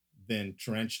movie than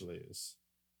Tarantula is,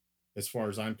 as far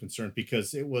as I'm concerned,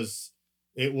 because it was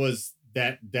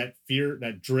that fear,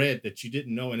 that dread that you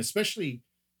didn't know, and especially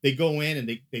they go in and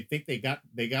they think they got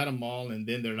them all, and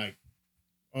then they're like,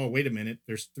 oh, wait a minute,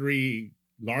 there's 3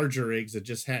 larger eggs that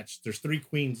just hatched. There's 3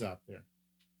 queens out there,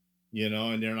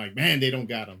 and they're like, man, they don't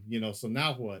got them, so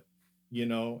now what,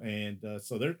 and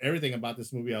so everything about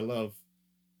this movie I love.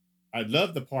 I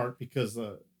love the part because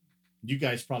you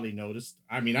guys probably noticed.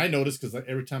 I mean, I noticed because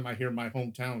every time I hear my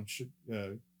hometown should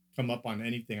come up on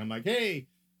anything, I'm like, hey,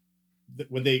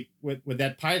 when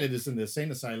that pilot is in the insane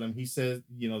asylum, he says,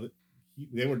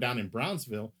 they were down in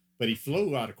Brownsville, but he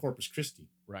flew out of Corpus Christi.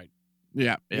 Right.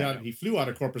 Yeah. He flew out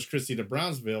of Corpus Christi to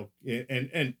Brownsville,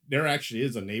 and there actually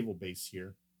is a naval base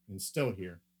here and still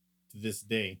here to this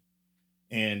day.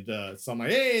 And so I'm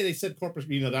like, hey, they said Corpus,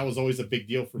 that was always a big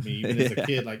deal for me, even as a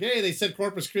kid. Like, hey, they said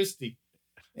Corpus Christi.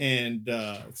 And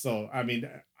so, I mean,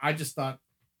 I just thought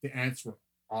the ants were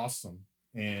awesome.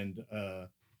 And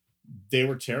they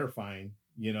were terrifying,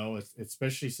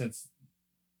 especially since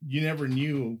you never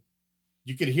knew.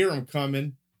 You could hear them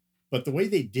coming, but the way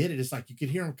they did it is like you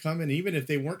could hear them coming. Even if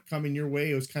they weren't coming your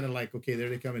way, it was kind of like, okay, there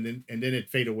they come, and then it'd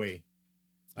fade away.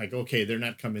 Like, okay, they're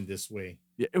not coming this way.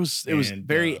 Yeah, it was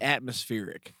very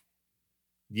atmospheric.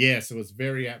 Yes, it was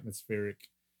very atmospheric.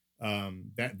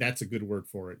 That's a good word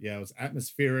for it. Yeah, it was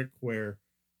atmospheric, where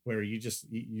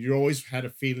you always had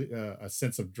a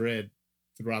sense of dread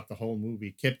throughout the whole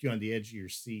movie, kept you on the edge of your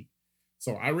seat.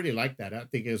 So I really like that. I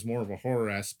think it was more of a horror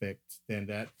aspect than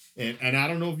that. And I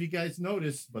don't know if you guys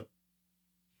noticed, but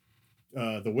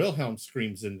the Wilhelm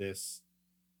screams in this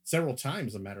several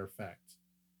times, a matter of fact.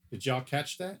 Did y'all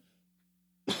catch that?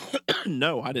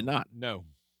 No, I did not. No.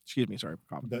 Excuse me. Sorry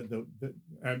for coughing.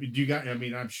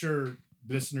 I'm sure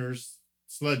listeners,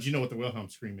 Sludge, you know what the Wilhelm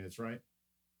scream is, right?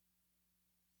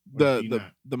 The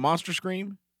monster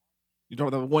scream? You talking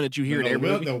about the one that you hear in every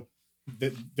movie?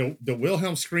 The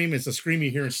Wilhelm scream is a scream you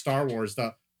hear in Star Wars.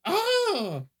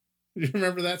 You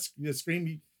remember that scream?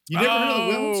 You never heard the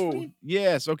Wilhelm scream?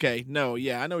 Yes. Okay. No.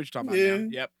 Yeah, I know what you're talking about now.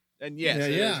 Yep. And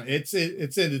yes,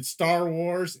 it's in Star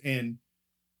Wars, and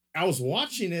I was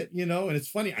watching it, and it's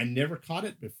funny. I never caught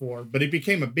it before, but it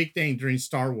became a big thing during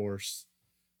Star Wars,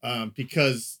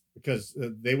 because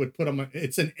they would put them.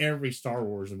 It's in every Star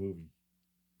Wars movie.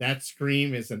 That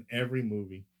scream is in every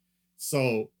movie.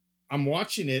 So I'm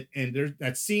watching it, and there's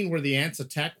that scene where the ants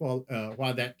attack while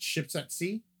that ship's at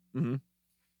sea. Mm-hmm.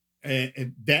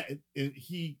 And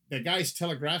the guy's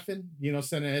telegraphing,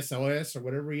 sending SOS or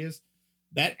whatever he is.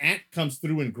 That ant comes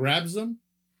through and grabs him,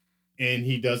 and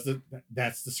he does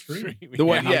that's the scream. The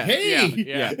one, yeah. Hey,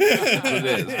 yeah. It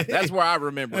is. That's where I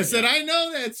remember. I said, I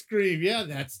know that scream. Yeah,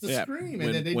 that's the scream.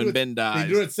 And then when Ben dies,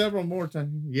 they do it several more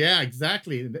times. Yeah,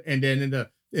 exactly. And then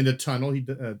in the tunnel, he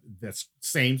that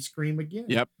same scream again.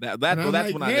 Yep. That's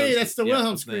like, when I hey, that's the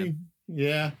Wilhelm scream.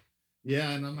 Them. Yeah.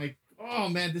 And I'm like, oh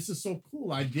man, this is so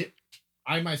cool. I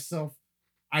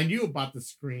knew about the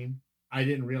scream. I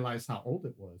didn't realize how old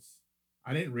it was.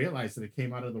 I didn't realize that it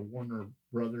came out of the Warner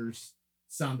Brothers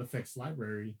sound effects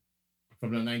library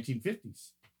from the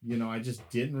 1950s. I just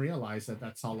didn't realize that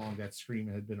that's how long that scream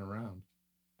had been around.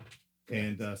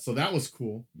 And so that was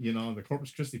cool. The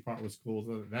Corpus Christi part was cool.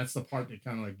 So that's the part that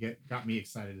kind of got me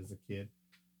excited as a kid.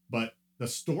 But the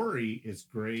story is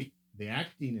great. The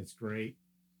acting is great.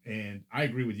 And I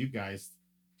agree with you guys.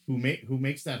 Who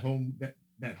makes that home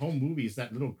movie is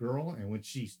that little girl, and when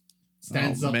she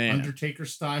stands up Undertaker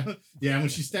style. Yeah, when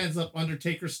she stands up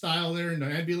Undertaker style there in the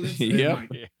ambulance. Yep.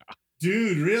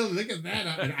 Dude, really? Look at that.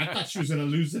 I thought she was going to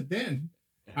lose it then.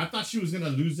 I thought she was going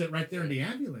to lose it right there in the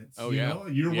ambulance. Oh,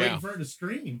 You're waiting for her to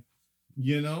scream,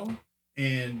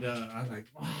 And I was like,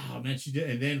 wow, man, she did.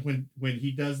 And then when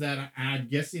he does that, I'm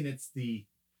guessing it's the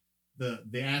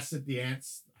acid the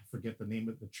ants, I forget the name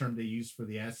of the term they use for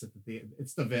the acid,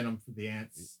 it's the venom for the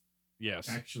ants. Yes.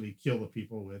 Actually kill the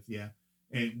people with, yeah.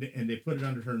 And they put it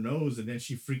under her nose, and then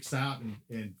she freaks out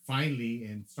and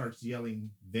finally starts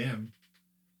yelling them.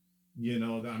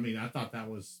 I thought that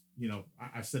was,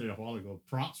 I said it a while ago.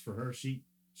 Props for her. She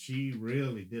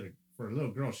really did it for a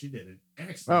little girl. She did an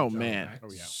excellent job. Man. Acting.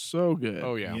 Oh yeah. So good.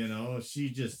 Oh yeah. She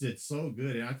just did so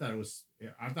good, and I thought it was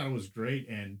great.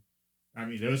 And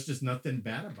there was just nothing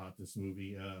bad about this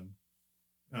movie.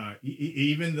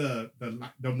 Even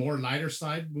the more lighter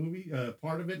side movie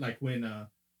part of it, like when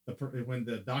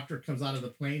the doctor comes out of the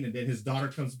plane and then his daughter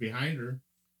comes behind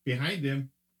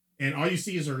him, and all you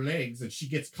see is her legs, and she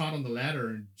gets caught on the ladder,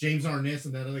 and James Arness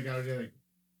and that other guy are like,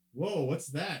 whoa, what's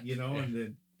that? And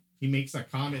then he makes a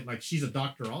comment like, she's a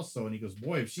doctor also, and he goes,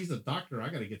 boy, if she's a doctor, I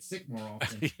gotta get sick more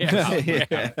often.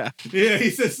 Yeah,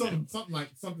 he says something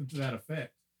to that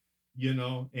effect,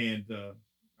 and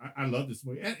I love this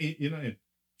movie. And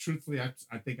truthfully,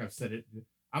 I think I've said it,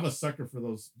 I'm a sucker for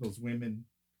those women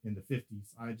in the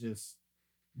 50s.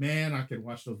 Man, I could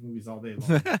watch those movies all day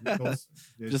long.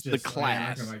 Just the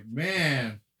class. I'm like,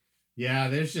 man, yeah,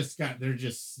 they're just a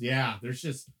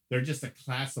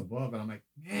class above. And I'm like,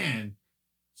 man,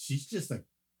 she's just a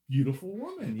beautiful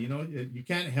woman. You know, you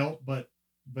can't help but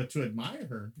to admire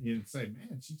her and say,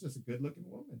 man, she's just a good looking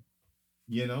woman.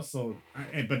 You know, so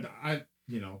I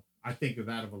think of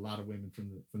that of a lot of women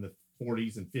from the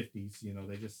 40s and 50s. You know,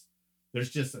 there's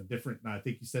just a different. I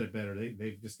think you said it better.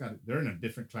 They're in a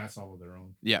different class all of their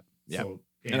own. Yep. Yep. So,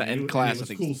 and class, I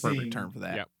think, cool is the perfect seeing, term for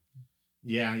that. Yep.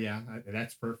 Yeah,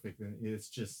 that's perfect. And it's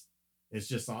just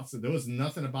awesome. There was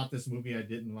nothing about this movie I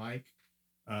didn't like.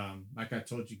 Like I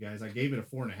told you guys, I gave it a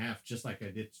 4.5, just like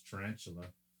I did to Tarantula.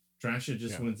 Tarantula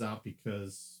just wins out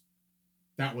because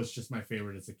that was just my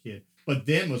favorite as a kid. But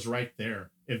Them was right there.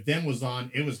 If Them was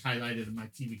on, it was highlighted in my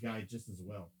TV guide just as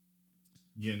well.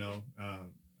 You know,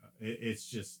 it's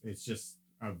just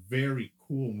a very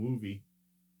cool movie.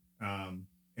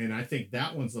 And I think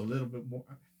that one's a little bit more.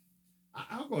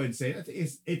 I'll go ahead and say it.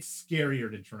 It's scarier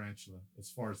than Tarantula as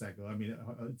far as that goes. I mean,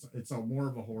 it's more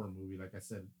of a horror movie, like I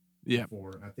said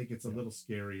before. I think it's a little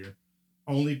scarier,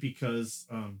 only because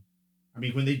I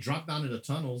mean, when they drop down into the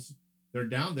tunnels, they're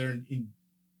down there and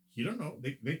you don't know.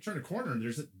 They turn a corner and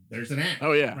there's an ant.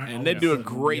 Oh yeah, right? and they do a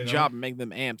great job of making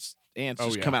them ants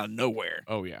just come out of nowhere.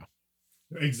 Oh yeah,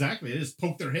 exactly. They just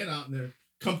poke their head out and they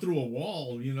come through a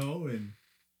wall, you know, and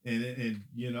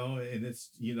you know, and it's,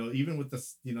 you know, even with the,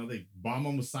 you know, they bomb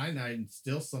them with cyanide and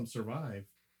still some survive,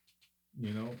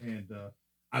 you know. And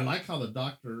I like how the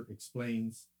doctor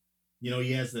explains, you know,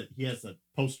 he has a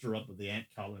poster up of the ant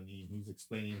colony and he's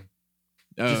explaining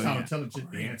just how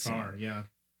intelligent the ants are. Yeah.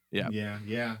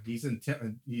 He's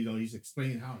he's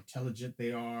explaining how intelligent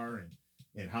they are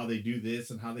and how they do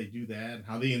this and how they do that and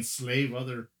how they enslave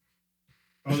other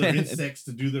insects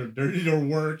to do their dirty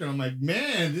work. And I'm like,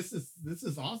 man, this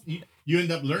is awesome. You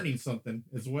end up learning something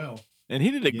as well. And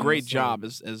he did a great job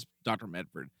as Dr.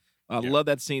 Medford. I love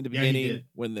that scene at the beginning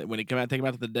when he came out, take him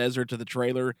out to the desert, to the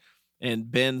trailer, and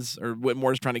Ben's or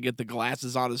Whitmore's trying to get the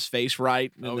glasses on his face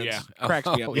right. And cracks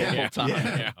me up the whole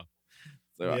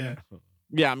time.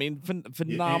 Yeah, I mean,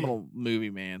 phenomenal movie,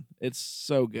 man. It's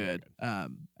so good.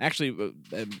 Actually,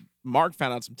 Mark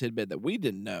found out some tidbit that we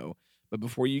didn't know. But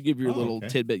before you give your little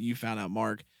tidbit you found out,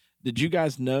 Mark, did you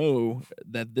guys know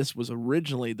that this was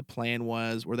originally the plan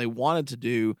was, or they wanted to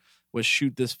do, was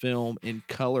shoot this film in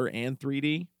color and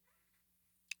 3D?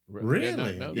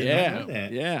 Really?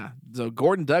 Yeah. So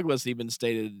Gordon Douglas even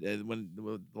stated when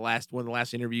one of the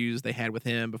last interviews they had with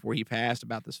him before he passed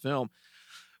about this film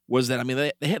was that, I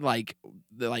mean, they had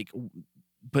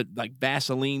put like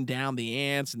Vaseline down the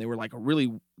ants, and they were like a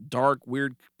really dark,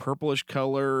 weird purplish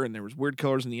color, and there was weird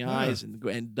colors in the eyes.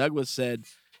 And Douglas said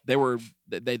they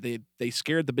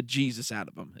scared the bejesus out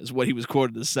of them, is what he was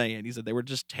quoted as saying. He said they were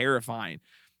just terrifying.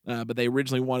 But they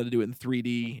originally wanted to do it in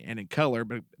 3D and in color,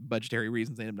 but budgetary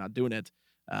reasons they ended up not doing it,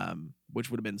 which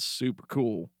would have been super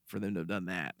cool for them to have done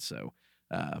that. So,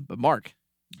 but Mark.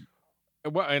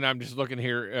 Well, and I'm just looking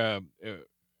here.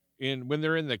 When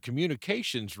they're in the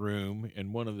communications room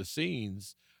in one of the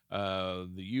scenes, the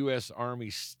U.S.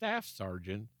 Army Staff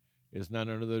Sergeant is none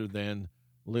other than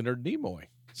Leonard Nimoy.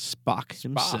 Spock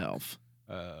himself.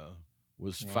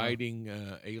 Was fighting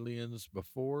aliens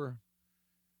before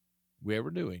we ever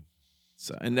knew him.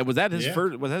 So, and was that his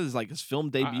first? Was that his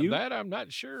film debut? That I'm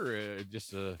not sure.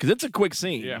 Just because it's a quick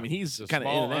scene. Yeah, I mean, he's kind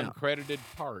of in and out. Uncredited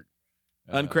part.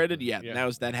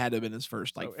 Uncredited, that had to have been his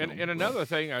first. Like, and another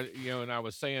thing, and I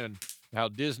was saying how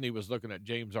Disney was looking at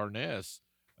James Arness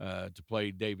to play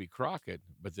Davy Crockett,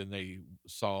 but then they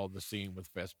saw the scene with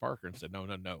Fess Parker and said, no,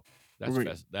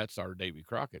 that's our Davy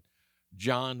Crockett.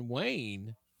 John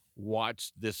Wayne saw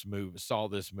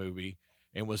this movie,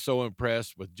 and was so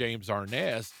impressed with James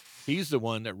Arness, he's the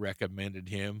one that recommended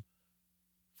him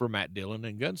for Matt Dillon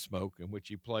in Gunsmoke, in which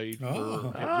he played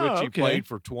played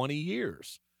for 20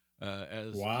 years.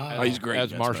 He's great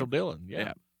as Marshall Dillon.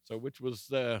 Yeah. So which was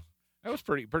that was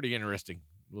pretty interesting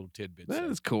little tidbits. That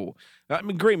is cool. I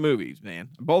mean, great movies, man.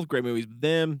 Both great movies.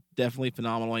 Them definitely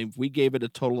phenomenal. I mean, we gave it a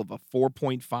total of a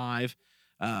 4.5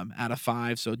 out of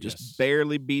 5, so just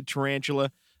barely beat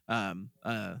Tarantula.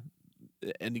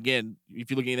 And again,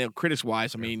 if you're looking at it critics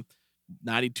wise, I mean,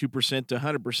 92% to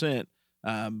 100%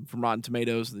 from Rotten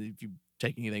Tomatoes. If you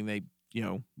take anything, they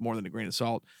more than a grain of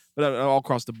salt, but all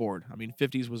across the board. I mean,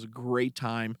 50s was a great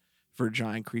time for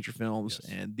giant creature films,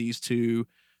 and these two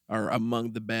are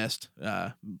among the best.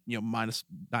 Minus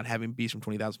not having Beast from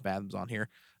 20,000 Fathoms on here.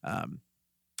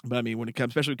 But I mean,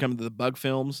 especially when it comes to the bug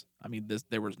films, I mean,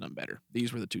 there was none better.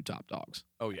 These were the two top dogs.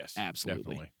 Oh yes,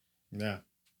 absolutely. Definitely. Yeah.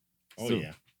 Oh so,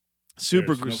 yeah. Super,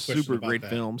 There's no question super about great that.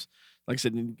 films. Like I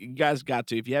said, you guys got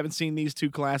to. If you haven't seen these two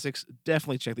classics,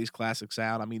 definitely check these classics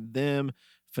out. I mean, them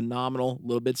phenomenal. A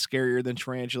little bit scarier than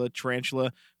Tarantula.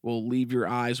 Tarantula will leave your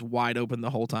eyes wide open the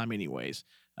whole time, anyways.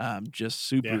 Just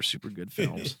super, Yeah. super good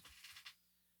films.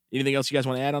 Anything else you guys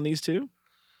want to add on these two?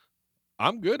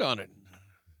 I'm good on it.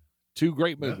 Two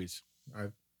great Yeah. movies.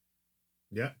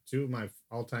 Yeah, two of my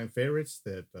all-time favorites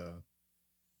that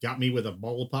got me with a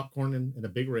bowl of popcorn and a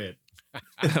big red.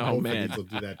 Oh man, will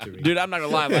do that to me, dude, I'm not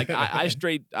gonna lie. Like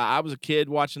I was a kid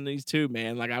watching these two,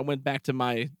 man. Like I went back to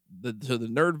the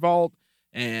nerd vault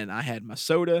and I had my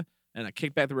soda and I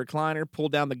kicked back the recliner,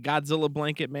 pulled down the Godzilla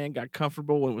blanket, man, got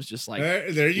comfortable and was just like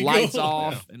there you lights go.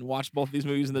 off and watched both these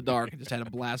movies in the dark and just had a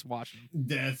blast watching them.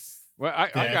 That's Well, I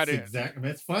got it. exactly.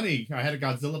 That's funny. I had a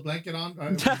Godzilla blanket on.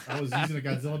 I was using a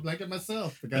Godzilla blanket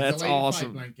myself. The Godzilla That's 85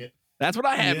 awesome. blanket. That's what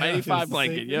I had, my Yeah, 85 it's the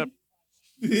blanket. same Yep.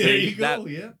 thing. There you go. That-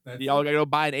 Yeah. That's Y'all it. gotta go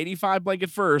buy an 85 blanket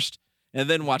first and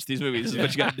then watch these movies. This is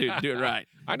what you gotta do. Do it right.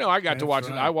 I know. I got to That's watch it.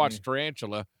 right, I watched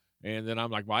Tarantula, and then I'm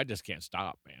like, well, I just can't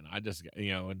stop, man. I just,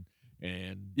 and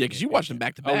Yeah, because you watched them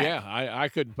back to Oh back. yeah, I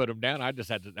couldn't put them down. I just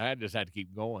had to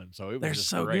keep going. So it was They're just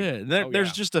so great. good. There- Oh, There's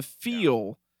yeah. just a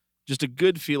feel, just a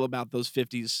good feel about those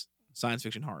 50s science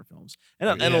fiction horror films, and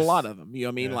a Yes. lot of them. You know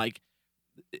what I mean? Yeah. Like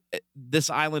This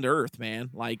Island Earth, man.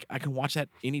 Like I can watch that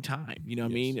anytime. You know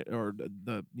what I Yes. mean?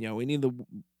 Or any of the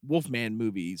Wolfman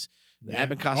movies, the Yeah.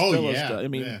 Abbott Oh, Costello yeah, stuff. I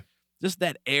mean, yeah. just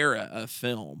that era of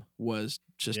film was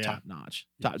just Yeah. top notch.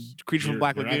 Yes. Creature from You're-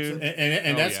 Black you're Lagoon. absolutely-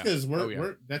 and Oh, that's yeah. because Oh, yeah.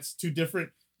 we're that's two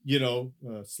different.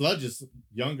 Sludge is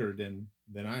younger than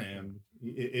I am.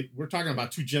 We're talking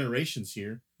about two generations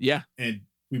here, Yeah. and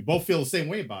we both feel the same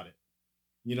way about it.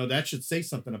 That should say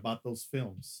something about those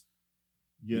films.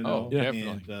 Oh, definitely,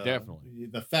 and, definitely.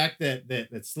 The fact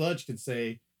that Sludge can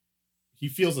say he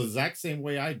feels the exact same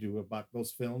way I do about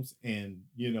those films, and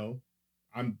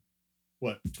I'm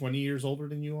 20 years older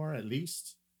than you are at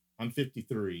least. I'm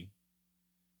 53.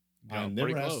 Yeah, I never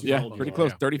pretty asked close. you Yeah, how old pretty you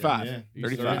close. are. 35. Yeah, He's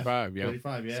 35. 35, yeah.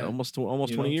 35, yeah. So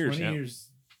almost 20 years. 20 Yeah.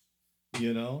 years,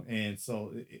 and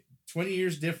so 20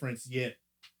 years difference, yet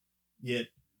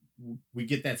we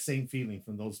get that same feeling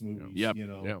from those movies. Yep.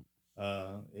 Yep.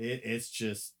 It's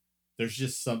just there's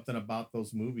just something about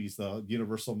those movies, the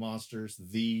Universal Monsters,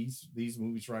 these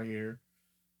movies right here,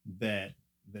 that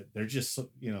they're just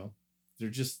they're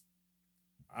just.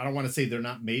 I don't want to say they're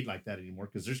not made like that anymore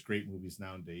because there's great movies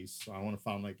nowadays. So I want to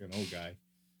sound like an old guy,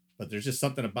 but there's just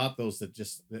something about those that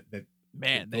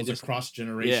Man, they those just are cross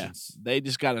generations. they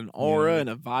just got an aura Yeah. and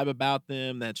a vibe about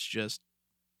them that's just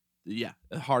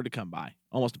hard to come by,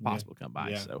 almost impossible to come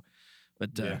by. Yeah. So, but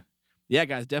Yeah.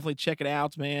 guys, definitely check it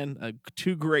out, man.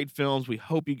 Two great films. We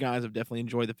hope you guys have definitely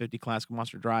enjoyed the 50 Classic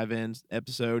Monster Drive-Ins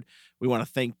episode. We want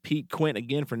to thank Pete Quint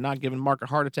again for not giving Mark a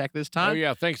heart attack this time. Oh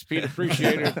yeah, thanks, Pete.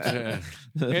 Appreciate it.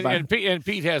 And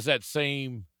Pete has that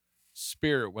same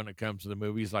spirit when it comes to the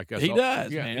movies, like us. He all.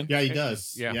 does, Yeah. man. Yeah, he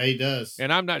does. Yeah. Yeah, he does.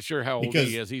 And I'm not sure how old Because-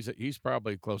 he is. He's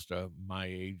probably close to my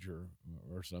age or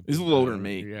something. He's a little older than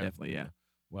me, Yeah. definitely. Yeah.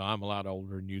 Well, I'm a lot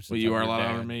older than you. Well, since you I'm are a your lot dad.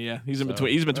 older than me. Yeah, he's in So,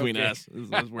 between. He's between okay. us.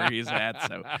 Is where he's at.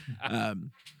 So,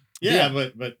 yeah,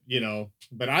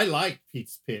 but I like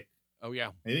Pete's pick. Oh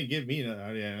yeah. They didn't give me.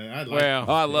 I like. Well,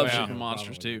 oh, I love well, Super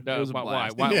Monsters too. No, It was a why?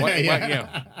 blast. Why? Yeah.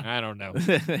 Yeah. I don't know.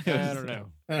 I don't know.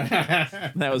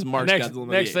 That was Mark's Next, Godzilla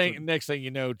next 98. thing, next thing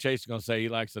you know, Chase is gonna say he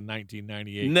likes the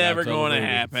 1998. Never Godzilla going to movie,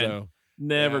 happen. So.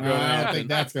 Never Yeah. going to I don't happen. think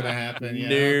that's gonna happen. Yeah.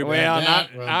 Nope. Well, That-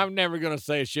 I'm never gonna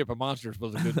say Ship of Monsters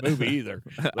was a good movie either.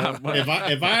 if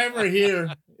I ever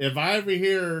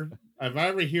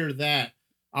hear that,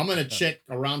 I'm gonna check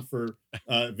around for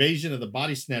Invasion of the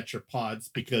Body Snatcher pods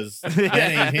because that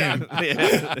ain't him.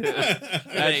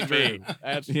 That ain't me.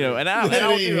 That's And That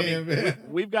I'll ain't do. I him, mean, man.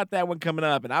 we've got that one coming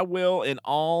up, and I will, in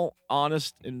all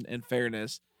honest and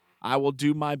fairness, I will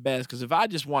do my best. Because if I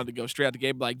just wanted to go straight out the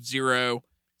game, like zero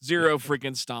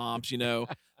freaking stomps,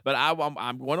 but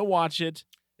I'm going to watch it.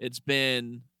 It's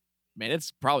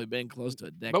probably been close to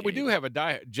a decade. But we do have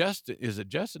a Justin. Is it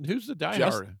Justin? Who's the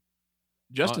diehard?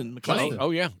 Justin McLean.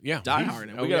 Oh yeah. Die Hard.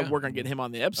 And we got to work on getting him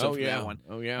on the episode for that one.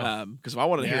 Oh yeah. Because I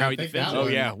wanted to hear Yeah, how I he think defends that it. Oh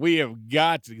one- yeah. We have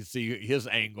got to see his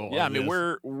angle. Yeah, I on mean,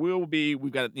 this.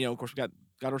 we've got, of course, we got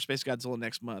God of Space Godzilla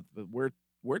next month, but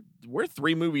we're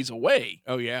 3 movies away.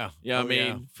 Oh yeah. You know what I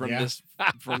Oh, mean? From Yeah.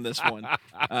 this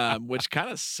one, which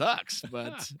kind of sucks,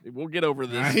 but we'll get over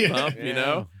this Yeah. bump,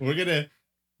 Yeah. We're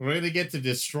gonna get to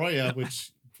Destroya,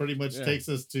 which pretty much Yeah. takes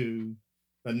us to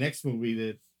the next movie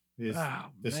that is Oh, man.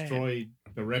 destroyed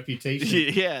the reputation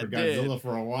Yeah, for it did. Godzilla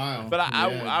for a while. But Yeah,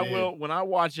 I it did. will, when I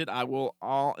watch it, I will,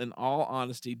 in all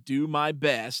honesty, do my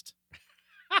best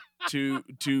to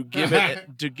give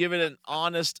it an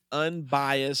honest,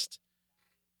 unbiased.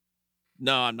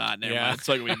 No, I'm not. Never mind. It's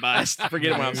not gonna be biased.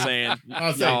 Forget what I'm saying.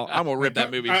 Y'all, I'm gonna rip that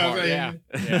movie apart. Yeah.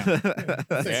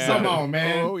 Come on,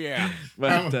 man. Oh yeah.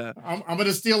 But I'm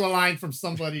gonna steal a line from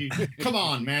somebody. Come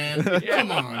on, man.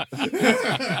 Come on.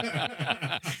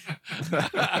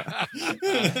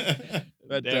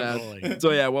 But Definitely.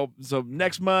 so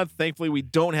next month, thankfully we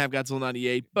don't have Godzilla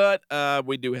 98, but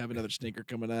we do have another stinker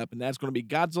coming up, and that's going to be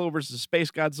Godzilla versus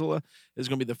Space Godzilla. This is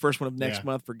going to be the first one of next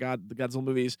month for the Godzilla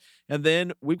movies, and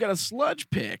then we've got a Sludge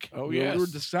pick. Oh, we were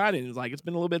yes. deciding it's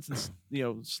been a little bit since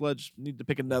Sludge need to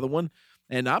pick another one,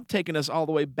 and I'm taking us all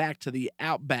the way back to the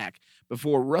Outback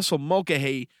before Russell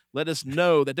Mulcahy let us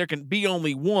know that there can be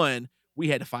only one. We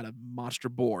had to fight a monster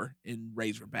boar in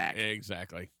Razorback.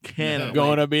 Exactly.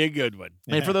 Going to be a good one.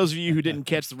 And for those of you who didn't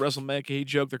catch the Russell Mulcahy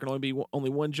joke, there can only be only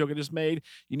one joke I just made.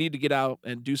 You need to get out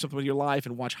and do something with your life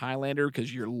and watch Highlander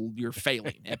because you're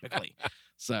failing epically.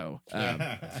 So,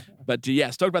 but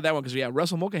stoked about that one because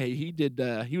Russell Mulcahy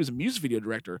he was a music video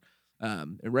director,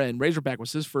 and Razorback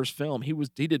was his first film. He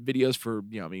did videos for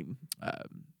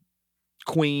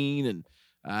Queen and.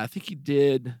 I think he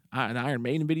did an Iron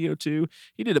Maiden video too.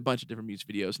 He did a bunch of different music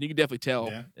videos, and you can definitely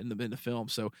tell in the film.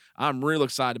 So I'm real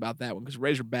excited about that one because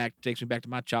Razorback takes me back to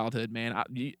my childhood, man. I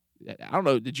don't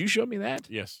know. Did you show me that?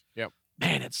 Yes. Yep.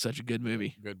 Man, it's such a good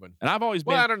movie. Good one. And I've always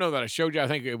been. Well, I don't know that I showed you. I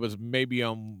think it was maybe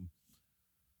on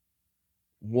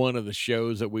one of the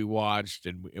shows that we watched,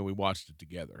 and we watched it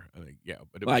together. I think,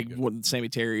 but it was good. One Sammy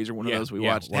Terry's or one of those we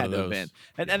watched. One had of to those. have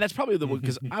been. And that's probably the one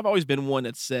because I've always been one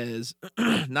that says,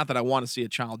 not that I want to see a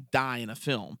child die in a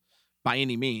film by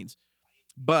any means,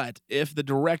 but if the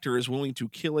director is willing to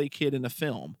kill a kid in a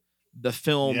film, the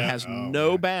film has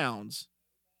no bounds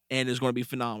and is going to be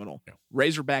phenomenal. Yeah.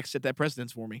 Razorback set that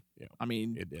precedence for me. Yeah. I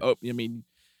mean, it did.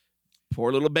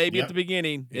 Poor little baby at the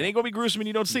beginning. It ain't gonna be gruesome and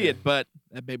you don't see it, but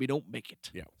that baby don't make it.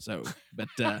 Yeah. So, but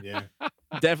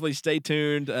definitely stay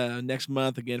tuned next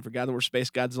month again for Godzilla Space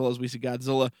Godzilla as we see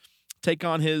Godzilla take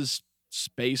on his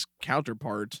space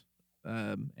counterpart,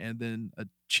 and then a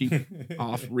cheap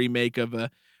off remake of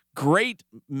a great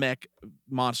mech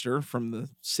monster from the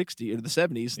 60s or the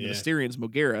 70s, the Mysterians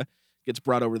Mogera. Gets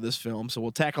brought over to this film. So we'll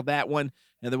tackle that one,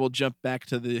 and then we'll jump back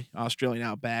to the Australian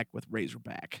Outback with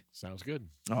Razorback. Sounds good.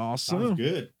 Awesome. Sounds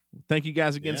good. Thank you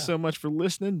guys again so much for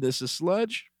listening. This is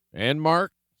Sludge. And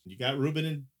Mark. You got Ruben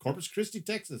in Corpus Christi,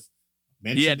 Texas.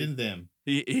 Mentioned in them.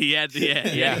 He had to get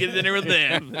in there with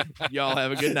them. Y'all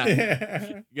have a good night.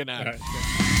 Good night. Right.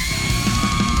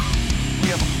 We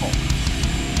have a hope.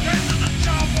 Get to the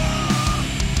chopper!